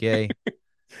 okay?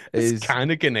 It's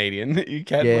kind of Canadian. You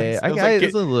can't. Yeah,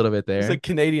 it's a little bit there. It's like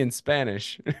Canadian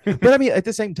Spanish. But I mean, at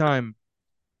the same time,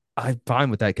 I'm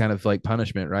fine with that kind of like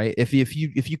punishment, right? If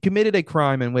you committed a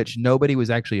crime in which nobody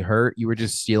was actually hurt, you were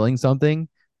just stealing something,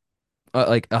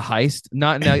 like a heist.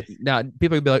 Not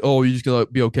people would be like, oh, you're just gonna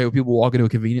be okay with people walking to a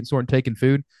convenience store and taking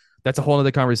food. That's a whole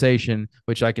other conversation,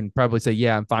 which I can probably say,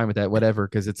 yeah, I'm fine with that, whatever,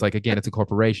 because it's like, again, it's a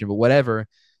corporation, but whatever.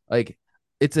 Like,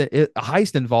 a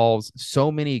heist involves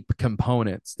so many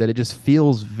components that it just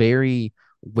feels very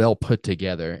well put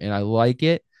together, and I like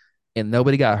it. And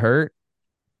nobody got hurt,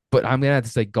 but I'm gonna have to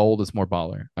say gold is more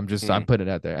baller. I'm putting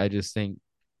it out there. I just think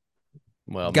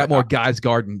got more guys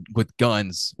guarding with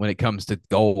guns when it comes to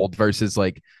gold versus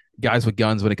like guys with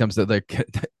guns when it comes to their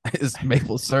is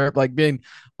maple syrup, like being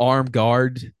armed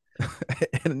guard.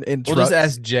 and we'll just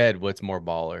ask Jed what's more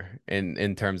baller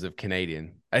in terms of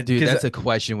Canadian. Dude, that's a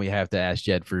question we have to ask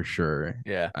Jed for sure.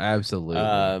 Yeah,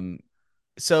 absolutely.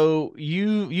 So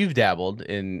you've dabbled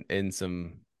in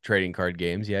some trading card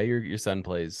games. Yeah, your son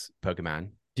plays Pokemon.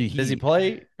 Does he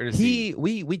play or does he?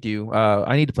 We do.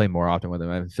 I need to play more often with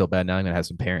him. I feel bad now. I'm gonna have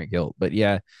some parent guilt, but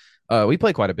yeah, we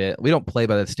play quite a bit. We don't play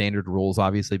by the standard rules,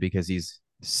 obviously, because he's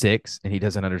 6 and he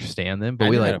doesn't understand them.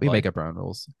 But we make up our own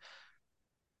rules.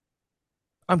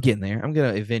 I'm getting there. I'm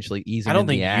gonna eventually ease him in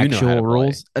the actual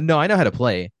rules. No, I know how to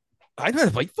play. I know how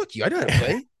to play. Fuck you. I know how to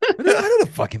play. I know how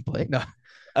to fucking play. No,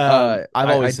 I've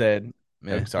always said.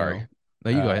 I'm sorry.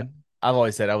 No, you go ahead. I've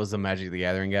always said I was a Magic the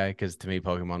Gathering guy because to me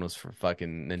Pokemon was for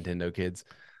fucking Nintendo kids.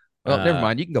 Well, never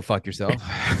mind. You can go fuck yourself.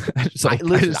 I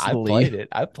played it.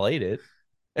 I played it.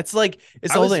 It's like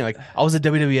it's the whole thing. Like I was a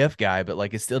WWF guy, but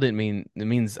like it still didn't mean it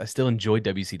means I still enjoyed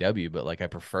WCW, but like I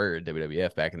preferred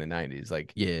WWF back in the 90s.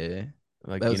 Like yeah.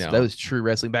 Like that was true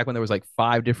wrestling back when there was like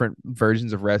 5 different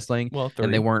versions of wrestling. Well, 3.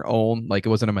 And they weren't owned, like it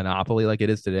wasn't a monopoly like it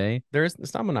is today.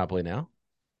 It's not a monopoly now.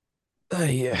 Yeah,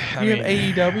 you have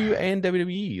AEW and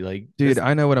WWE. Like, dude,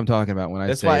 I know what I'm talking about when I say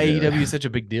that's why AEW is such a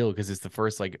big deal because it's the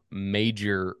first like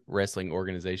major wrestling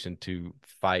organization to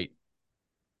fight.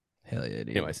 Hell yeah, dude.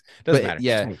 Anyways, doesn't matter.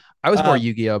 Yeah, I was more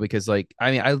Yu-Gi-Oh because like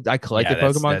I mean I collected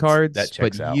Pokemon cards,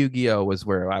 but Yu-Gi-Oh was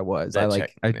where I was. I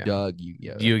dug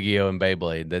Yu-Gi-Oh. Yu-Gi-Oh and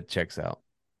Beyblade. That checks out.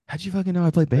 How'd you fucking know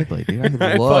I played Beyblade, dude?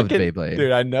 I loved Beyblade.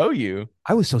 Dude, I know you.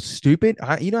 I was so stupid.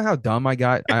 You know how dumb I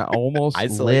got? I almost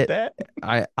lit that.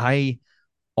 I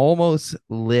almost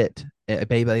lit a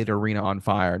Beyblade arena on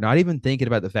fire, not even thinking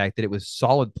about the fact that it was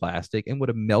solid plastic and would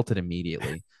have melted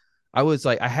immediately. I was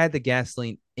like, I had the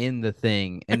gasoline in the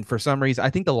thing, and for some reason, I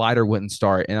think the lighter wouldn't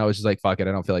start, and I was just like, fuck it,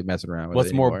 I don't feel like messing around with it.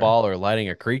 What's more baller, lighting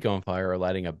a creek on fire or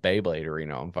lighting a Beyblade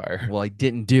arena on fire? Well, I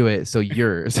didn't do it, so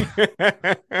yours.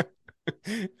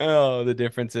 Oh, the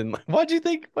difference in why did you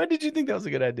think that was a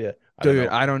good idea? Dude,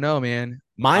 I don't know, man.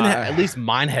 Mine at least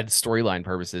mine had storyline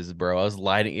purposes, bro. I was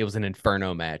lighting, it was an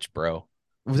Inferno match, bro.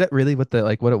 Was that really what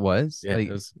it was? Yeah, like,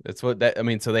 it's what that I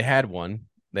mean, so they had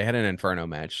an Inferno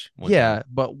match. Yeah, time.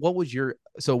 But what was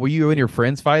were you and your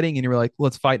friends fighting and you were like,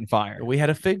 let's fight and fire? We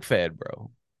had a fig fed,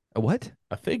 bro. A what?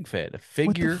 A fig fed. A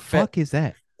figure. What the fuck is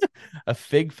that? A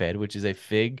fig fed, which is a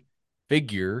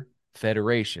figure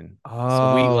federation.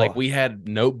 Oh, so we had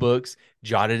notebooks,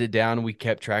 jotted it down, and we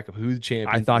kept track of who the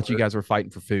champions. I thought you guys were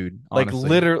fighting for food. Like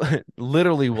honestly.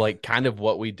 literally, like kind of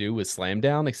what we do with Slam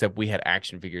Down, except we had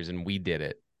action figures and we did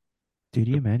it. Dude,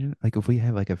 you imagine like if we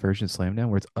have like a version of Slam Down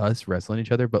where it's us wrestling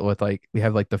each other, but with like we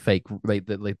have like the fake like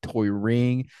the toy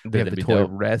ring, we have the toy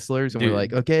wrestlers, and we're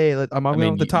like, okay, I'm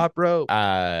on the top rope.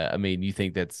 I mean, you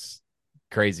think that's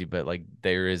crazy, but like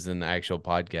there is an actual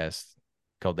podcast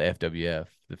called the FWF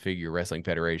the Figure Wrestling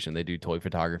Federation. They do toy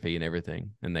photography and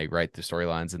everything, and they write the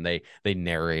storylines and they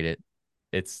narrate it.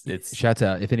 It's Shouts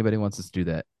out if anybody wants us to do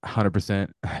that.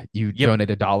 100%. You Yep. donate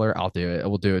 $1, I'll do it.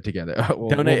 We'll do it together. We'll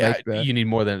donate. make that. You need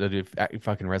more than to do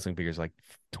fucking wrestling figures, like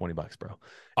 $20, bro. I was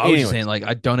just Anyways. saying, like,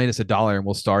 I donate us $1 and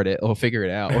we'll start it. We'll figure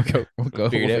it out. We'll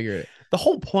figure it. The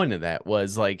whole point of that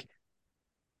was like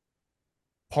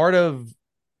part of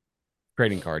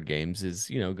trading card games is,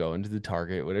 you know, going to the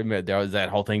Target. Whatever. There was that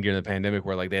whole thing during the pandemic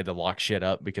where like they had to lock shit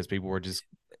up because people were just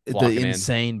The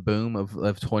insane boom of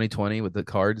 2020 with the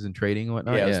cards and trading and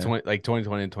whatnot. Yeah, it was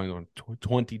 2020 and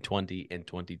 2020 and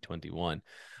 2021.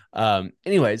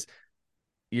 Anyways,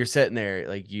 you're sitting there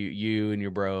like you and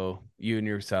your bro, you and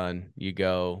your son, you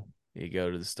go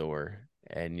to the store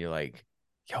and you're like,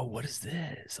 yo, what is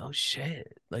this? Oh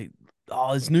shit. Like,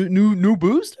 oh, it's new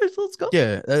boosters. Let's go.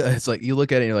 Yeah. It's like you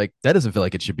look at it and you're like, that doesn't feel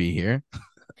like it should be here.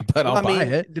 But I'll buy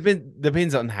it.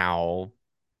 Depends on how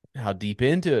deep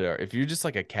into it, or if you're just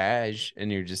like a cash and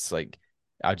you're just like,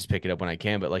 I'll just pick it up when I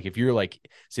can. But like if you're like,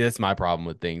 see, that's my problem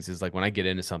with things is like when I get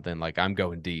into something, like I'm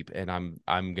going deep and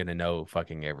I'm gonna know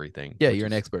fucking everything. Yeah, you're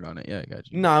an expert on it. Yeah, I got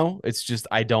you. No, it's just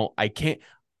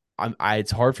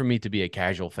it's hard for me to be a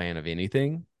casual fan of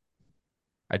anything.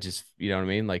 I just, you know what I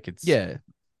mean? Like it's yeah.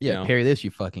 you know, parry this,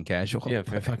 you fucking casual. Yeah,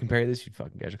 fucking parry this, you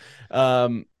fucking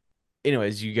casual.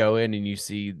 Anyways, you go in and you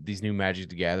see these new Magic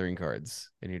the Gathering cards,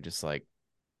 and you're just like,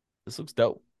 this looks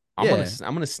dope. I'm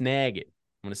gonna snag it.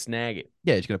 I'm gonna snag it.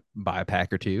 Yeah, you're gonna buy a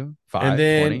pack or two, 5, and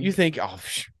then 20. you think, oh,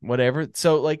 whatever.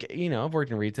 So like, you know, I've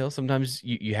worked in retail. Sometimes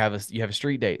you have a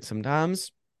street date.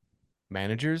 Sometimes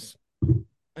managers,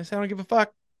 I say I don't give a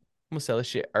fuck. I'm gonna sell this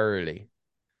shit early.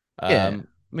 Yeah, I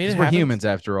mean, we're humans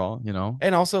after all, you know.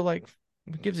 And also, like,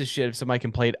 who gives a shit if somebody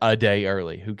can play it a day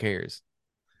early? Who cares?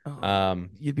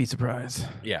 You'd be surprised.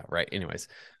 Yeah, right. Anyways,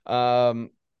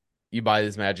 you buy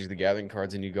these Magic the Gathering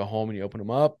cards and you go home and you open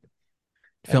them up.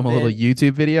 Film a little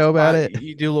YouTube video about it.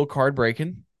 You do a little card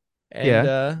breaking.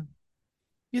 And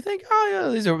you think, oh yeah,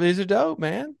 these are dope,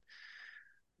 man.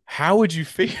 How would you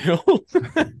feel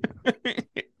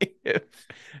if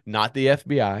not the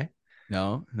FBI,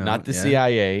 no, not the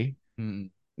CIA,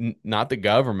 not the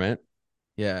government,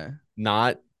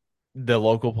 not the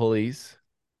local police,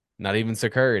 not even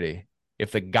security,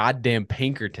 if the goddamn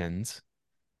Pinkertons,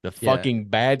 the fucking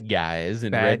bad guys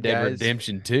in Red Dead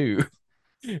Redemption 2,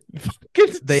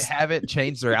 they haven't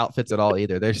changed their outfits at all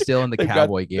either. They're still in the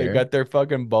cowboy gear. They got their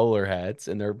fucking bowler hats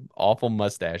and their awful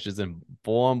mustaches and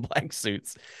full-on black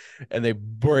suits, and they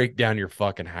break down your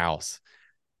fucking house.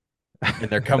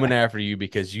 And they're coming after you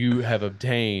because you have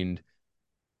obtained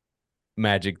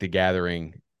Magic the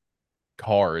Gathering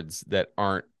cards that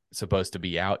aren't supposed to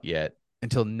be out yet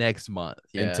until next month.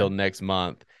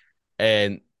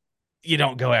 And you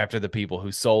don't go after the people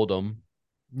who sold them.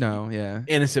 No, yeah.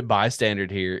 Innocent bystander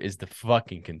here is the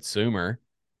fucking consumer.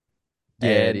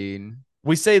 Yeah, dude.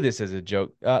 We say this as a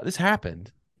joke. This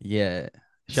happened. Yeah.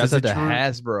 Shouts out to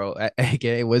Hasbro,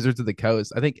 aka Wizards of the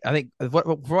Coast. I think from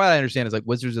what I understand is like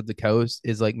Wizards of the Coast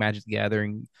is like Magic the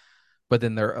Gathering, but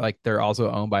then they're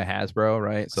also owned by Hasbro,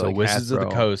 right? So like Wizards of the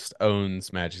Coast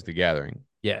owns Magic the Gathering.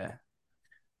 Yeah.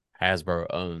 Hasbro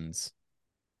owns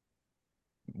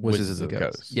Wizards of the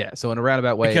Coast. Yeah. So in a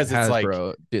roundabout way, because it's Hasbro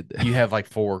like did this. You have like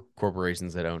 4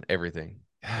 corporations that own everything.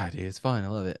 God, dude, it's fun. I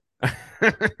love it. I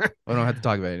don't have to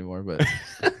talk about it anymore, but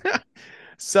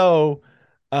so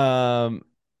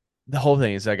the whole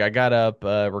thing is like I got up,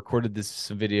 recorded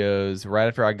some videos. Right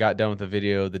after I got done with the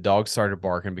video, the dog started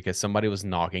barking because somebody was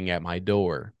knocking at my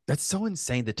door. That's so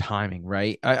insane, the timing,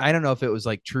 right? I don't know if it was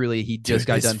like truly he just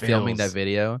got done filming that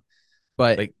video,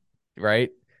 but like, right?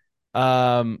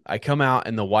 I come out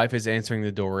and the wife is answering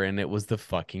the door, and it was the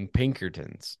fucking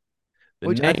Pinkertons.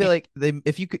 I feel like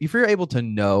if you're able to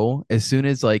know as soon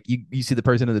as like you see the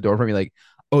person in the door from you, like,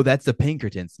 oh, that's the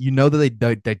Pinkertons. You know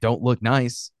that they don't look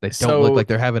nice. They don't look like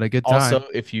they're having a good time. Also,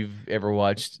 if you've ever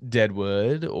watched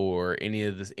Deadwood or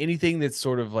anything that's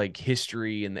sort of like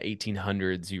history in the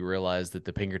 1800s, you realize that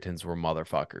the Pinkertons were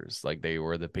motherfuckers. Like they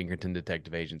were the Pinkerton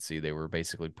Detective Agency. They were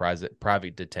basically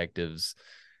private detectives.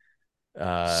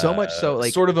 So much so,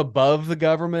 like sort of above the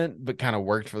government, but kind of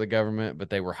worked for the government. But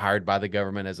they were hired by the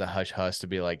government as a hush hush to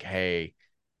be like, hey,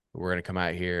 we're gonna come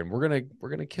out here and we're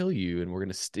gonna kill you and we're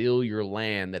gonna steal your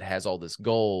land that has all this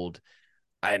gold,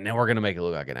 and then we're gonna make it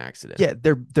look like an accident. Yeah,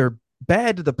 they're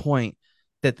bad to the point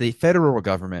that the federal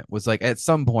government was like at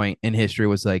some point in history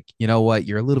was like, you know what,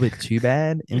 you're a little bit too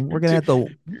bad, and we're gonna have to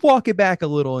walk it back a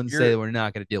little and say we're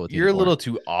not gonna deal with you. You're anymore. A little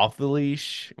too off the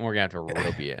leash, and we're gonna have to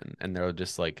rope you in. And they're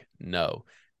just like, no.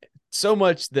 So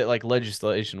much that like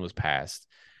legislation was passed,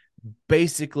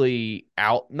 basically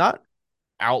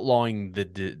outlawing the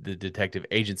detective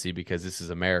agency because this is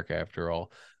America after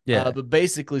all. Yeah. But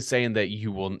basically saying that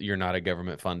you're not a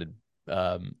government funded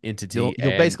entity. You'll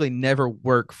and basically never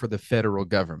work for the federal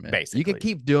government. You Basically. can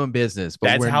keep doing business, but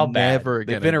That's we're how bad never they've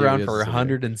gonna been do around for business with you.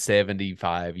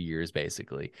 175 years,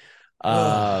 basically.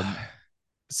 Ugh.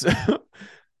 So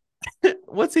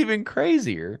what's even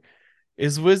crazier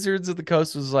is Wizards of the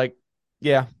Coast was like,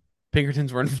 yeah,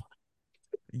 Pinkertons were involved.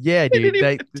 Yeah, They didn't dude.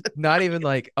 They even- not even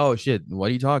like, oh shit, what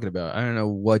are you talking about? I don't know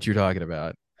what you're talking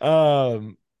about.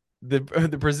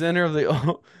 The presenter of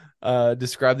the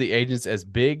described the agents as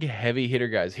big, heavy hitter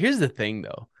guys. Here's the thing,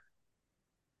 though.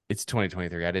 It's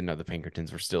 2023. I didn't know the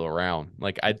Pinkertons were still around.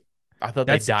 Like I thought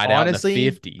That's they died out in the honestly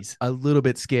 50s. a little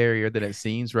bit scarier than it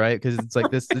seems, right? Because it's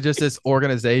like this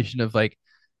organization of like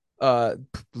uh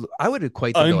I would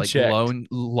equate them to like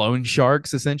Unchecked. loan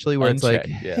sharks essentially, where it's like,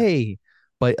 Unchecked, yeah. hey,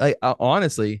 but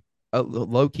honestly,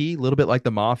 low key, a little bit like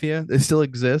the mafia, it still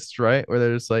exists, right? Where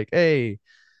they're just like, hey,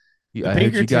 The I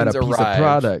heard you got a Pinkertons piece of arrived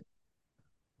product.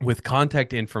 with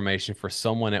contact information for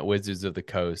someone at Wizards of the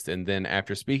Coast. And then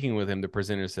after speaking with him, the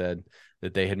presenter said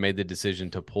that they had made the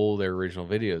decision to pull their original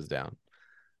videos down.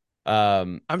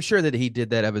 I'm sure that he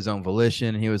did that of his own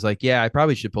volition. And he was like, yeah, I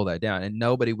probably should pull that down. And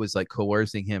nobody was like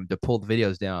coercing him to pull the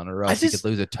videos down or else he could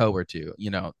lose a toe or two.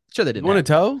 Sure, they You didn't. want a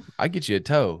toe? I get you a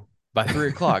toe by 3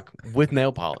 o'clock with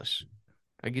nail polish.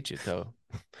 I get you a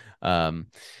toe.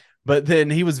 But then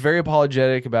he was very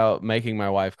apologetic about making my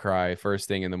wife cry first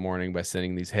thing in the morning by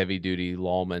sending these heavy duty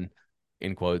lawmen,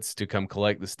 in quotes, to come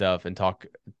collect the stuff and talk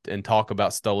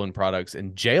about stolen products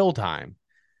in jail time.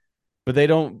 But they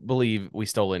don't believe we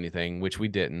stole anything, which we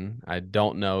didn't. I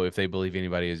don't know if they believe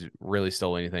anybody has really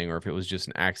stole anything or if it was just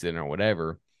an accident or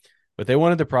whatever. But they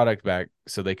wanted the product back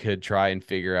so they could try and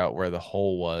figure out where the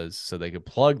hole was so they could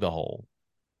plug the hole.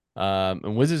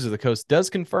 And Wizards of the Coast does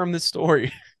confirm this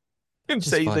story and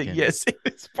say that, yes,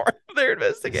 it's part of their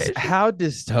investigation. How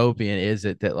dystopian is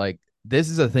it that like this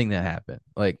is a thing that happened?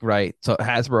 Like, right. So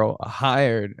Hasbro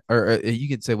hired, or you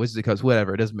could say Wizards of the Coast,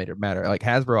 whatever. It doesn't matter. Like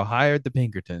Hasbro hired the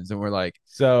Pinkertons and we're like,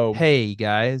 so hey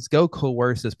guys, go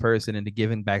coerce this person into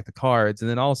giving back the cards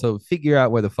and then also figure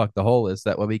out where the fuck the hole is.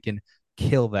 That way we can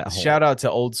kill that hole. Shout out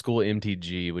to Old School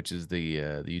MTG, which is the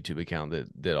YouTube account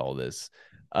that did all this.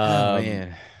 Oh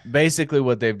man. Basically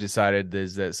what they've decided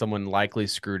is that someone likely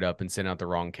screwed up and sent out the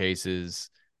wrong cases.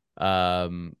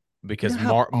 Because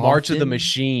March of the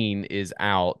Machine is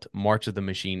out. March of the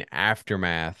Machine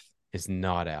Aftermath is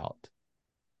not out.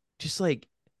 Just like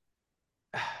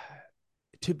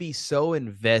to be so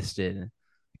invested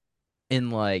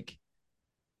in like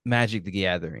Magic the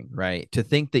Gathering, right? To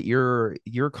think that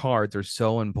your cards are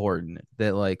so important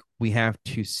that like we have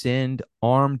to send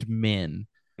armed men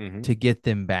to get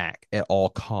them back at all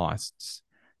costs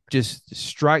just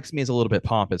strikes me as a little bit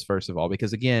pompous, first of all,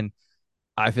 because again,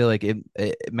 I feel like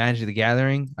Magic the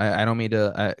Gathering, I don't mean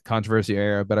to controversy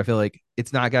era, but I feel like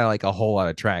it's not got like a whole lot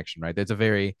of traction, right? There's a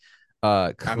very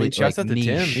shouts out to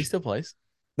Tim. He still plays.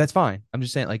 That's fine. I'm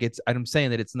just saying like I'm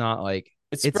saying that it's not like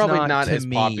it's probably not as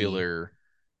popular.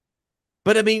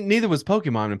 But I mean, neither was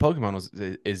Pokemon, and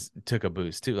Pokemon took a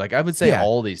boost too. Like I would say,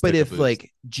 all these. But if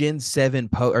like Gen 7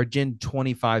 or Gen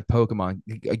 25 Pokemon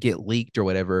get leaked or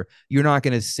whatever, you're not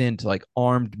going to send like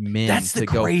armed men to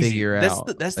go figure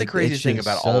out. That's the craziest thing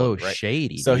about all of it, right?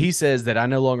 Shady. So he says that I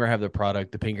no longer have the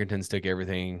product. The Pinkertons took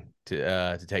everything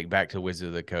to take back to Wizards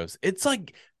of the Coast. It's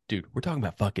like, dude, we're talking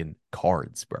about fucking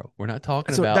cards, bro. We're not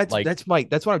talking about that's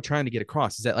what I'm trying to get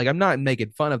across. Is that like I'm not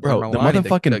making fun of bro? The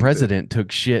motherfucking president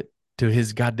took shit to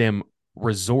his goddamn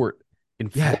resort in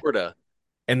Florida,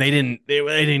 and they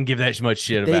didn't give that much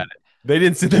shit about it. They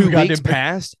didn't send 2 weeks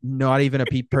past. Not even a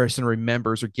person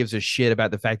remembers or gives a shit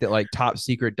about the fact that like top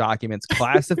secret documents,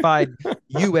 classified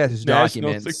U.S.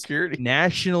 documents,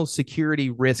 national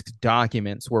security risk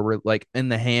documents were like in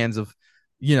the hands of,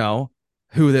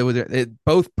 who they were.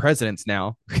 Both presidents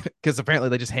now, because apparently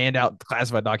they just hand out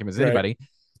classified documents to anybody.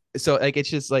 So like it's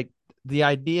just like the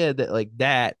idea that like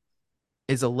that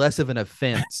is a less of an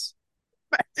offense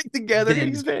Magic the Gathering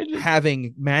expansion,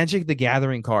 having Magic the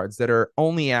Gathering cards that are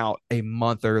only out a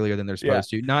month earlier than they're supposed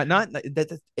to. Not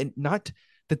that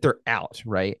they're out,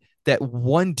 right? That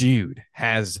one dude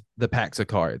has the packs of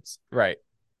cards, right?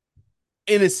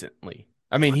 Innocently.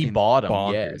 I mean, he bought them,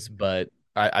 bonkers. Yes, but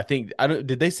I think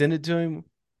Did they send it to him?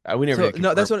 We never.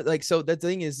 No, that's what. Like, so the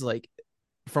thing is, like,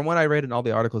 from what I read in all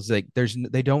the articles, like,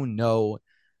 they don't know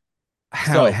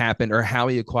how it happened or how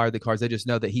he acquired the cards. They just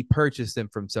know that he purchased them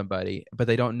from somebody, but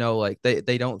they don't know, like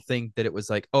they don't think that it was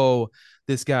like, oh,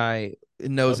 this guy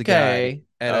knows a guy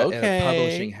at a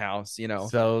publishing house,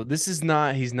 So this is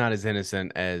not, he's not as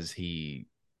innocent as he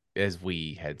as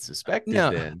we had suspected.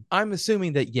 No, Then I'm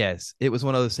assuming that yes, it was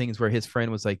one of those things where his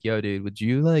friend was like, "Yo, dude, would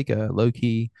you like low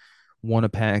key want a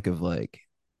pack of like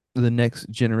the next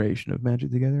generation of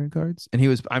Magic the Gathering cards?" And he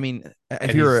was, I mean, if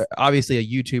And you're he's obviously a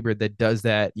YouTuber that does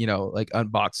that, like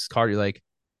unbox card, you're like,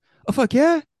 "Oh fuck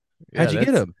yeah, how'd yeah, you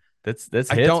get them?" that's I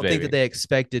hits, don't think that baby. they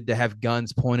expected to have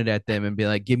guns pointed at them and be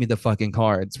like, "Give me the fucking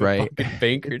cards," The right? fucking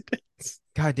Pinkertons.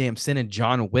 Goddamn, sending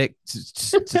John Wick to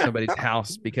somebody's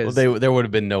house Well, because there would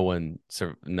have been no one.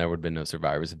 There would have been no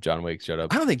survivors if John Wick showed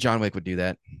up. I don't think John Wick would do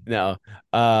that. No.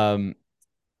 Um,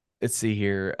 let's see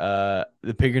here.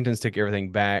 The Pinkertons took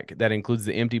everything back. That includes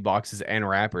the empty boxes and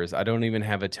wrappers. I don't even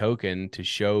have a token to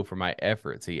show for my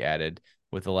efforts, he added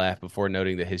with a laugh before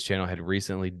noting that his channel had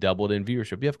recently doubled in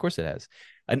viewership. Yeah, of course it has.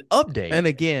 An update. And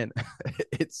again,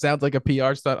 it sounds like a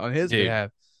PR stunt on his Dude.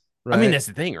 behalf. I mean, Right? that's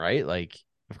the thing, right? Like,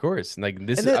 of course. Like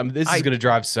this, And that this is going to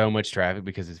drive so much traffic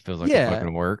because it feels like a Yeah.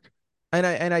 fucking work. And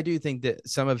I do think that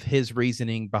some of his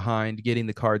reasoning behind getting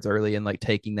the cards early and like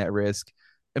taking that risk.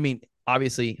 I mean,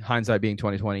 obviously, hindsight being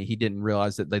 2020, he didn't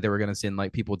realize that like, they were going to send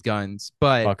like people with guns.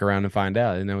 But Fuck around and find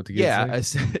out. I didn't know what the kids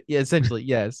say. yeah, essentially,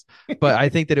 yes. But I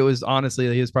think that it was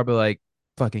honestly, he was probably like,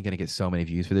 fucking gonna get so many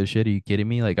views for this shit. Are you kidding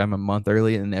me? Like, I'm a month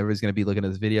early and everyone's gonna be looking at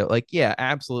this video. Like, yeah,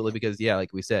 absolutely. Because yeah,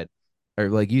 like we said, or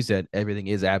like you said, everything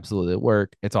is absolutely at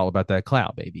work. It's all about that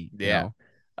clout, baby. Yeah.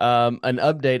 An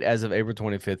update as of April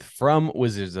 25th from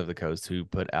Wizards of the Coast, who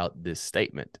put out this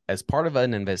statement. As part of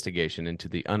an investigation into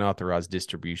the unauthorized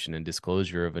distribution and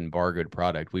disclosure of embargoed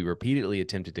product, we repeatedly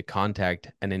attempted to contact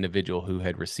an individual who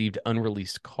had received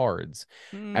unreleased cards.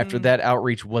 After that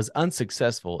outreach was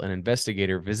unsuccessful, an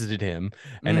investigator visited him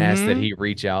and asked that he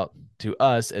reach out to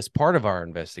us as part of our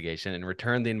investigation and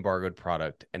return the embargoed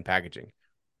product and packaging.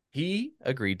 He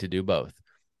agreed to do both.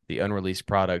 The unreleased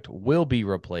product will be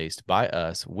replaced by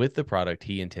us with the product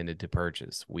he intended to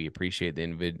purchase. We appreciate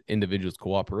the individual's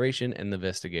cooperation, and the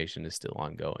investigation is still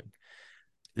ongoing.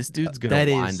 This dude's going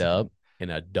to wind up in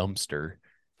a dumpster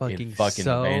in fucking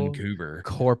so Vancouver.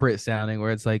 corporate sounding,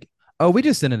 where it's like, oh, we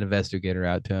just sent an investigator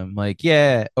out to him. Like,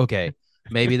 yeah, okay.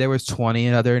 Maybe there was 20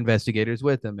 other investigators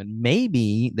with them, and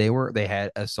maybe they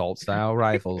had assault style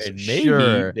rifles. And maybe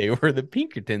sure, they were the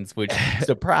Pinkertons, which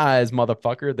surprise,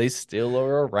 motherfucker, they still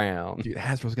are around. dude,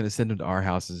 Hasbro's gonna send them to our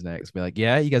houses next. Be like,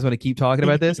 yeah, you guys want to keep talking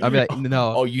about this? I'll be like,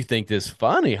 no. Oh, you think this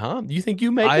funny, huh? You think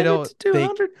you make I it don't to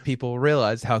think 200? people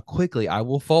realize how quickly I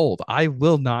will fold. I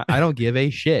will not. I don't give a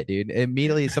shit, dude.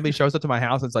 Immediately, somebody shows up to my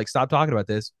house and it's like, stop talking about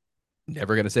this.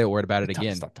 Never gonna say a word about it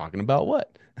again. Stop talking about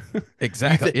what?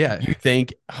 Exactly. Yeah.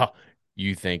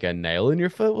 You think a nail in your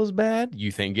foot was bad?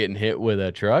 You think getting hit with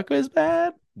a truck was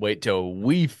bad? Wait till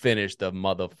we finish the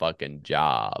motherfucking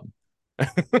job.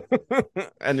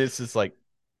 And it's just like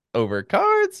over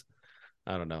cards.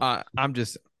 I don't know. I'm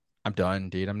done,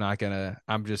 dude. I'm not gonna.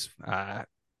 I'm just. I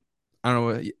don't know.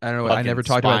 I don't know. I Fucking never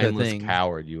talked about that spineless thing.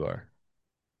 coward you are.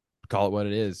 Call it what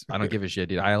it is. I don't give a shit,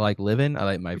 dude. I like living. I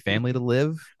like my family to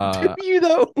live. Do you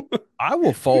though? I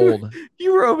will fold.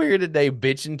 You were over here today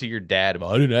bitching to your dad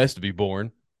about I didn't ask to be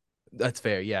born. That's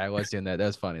fair. Yeah, I was doing that. That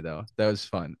was funny though. That was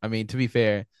fun. I mean, to be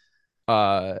fair,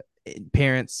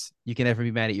 parents, you can never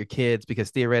be mad at your kids because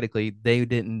theoretically they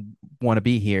didn't want to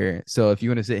be here. So if you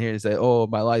want to sit here and say, "Oh,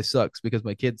 my life sucks because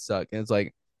my kids suck," and it's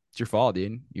like, it's your fault,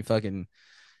 dude. You fucking,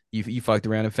 you fucked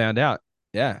around and found out.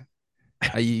 Yeah,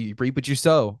 you reap what you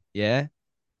sow. Yeah.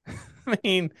 I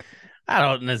mean, I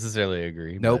don't necessarily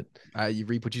agree. Nope. You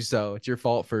reap what you sow. It's your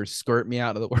fault for squirt me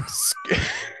out of the world.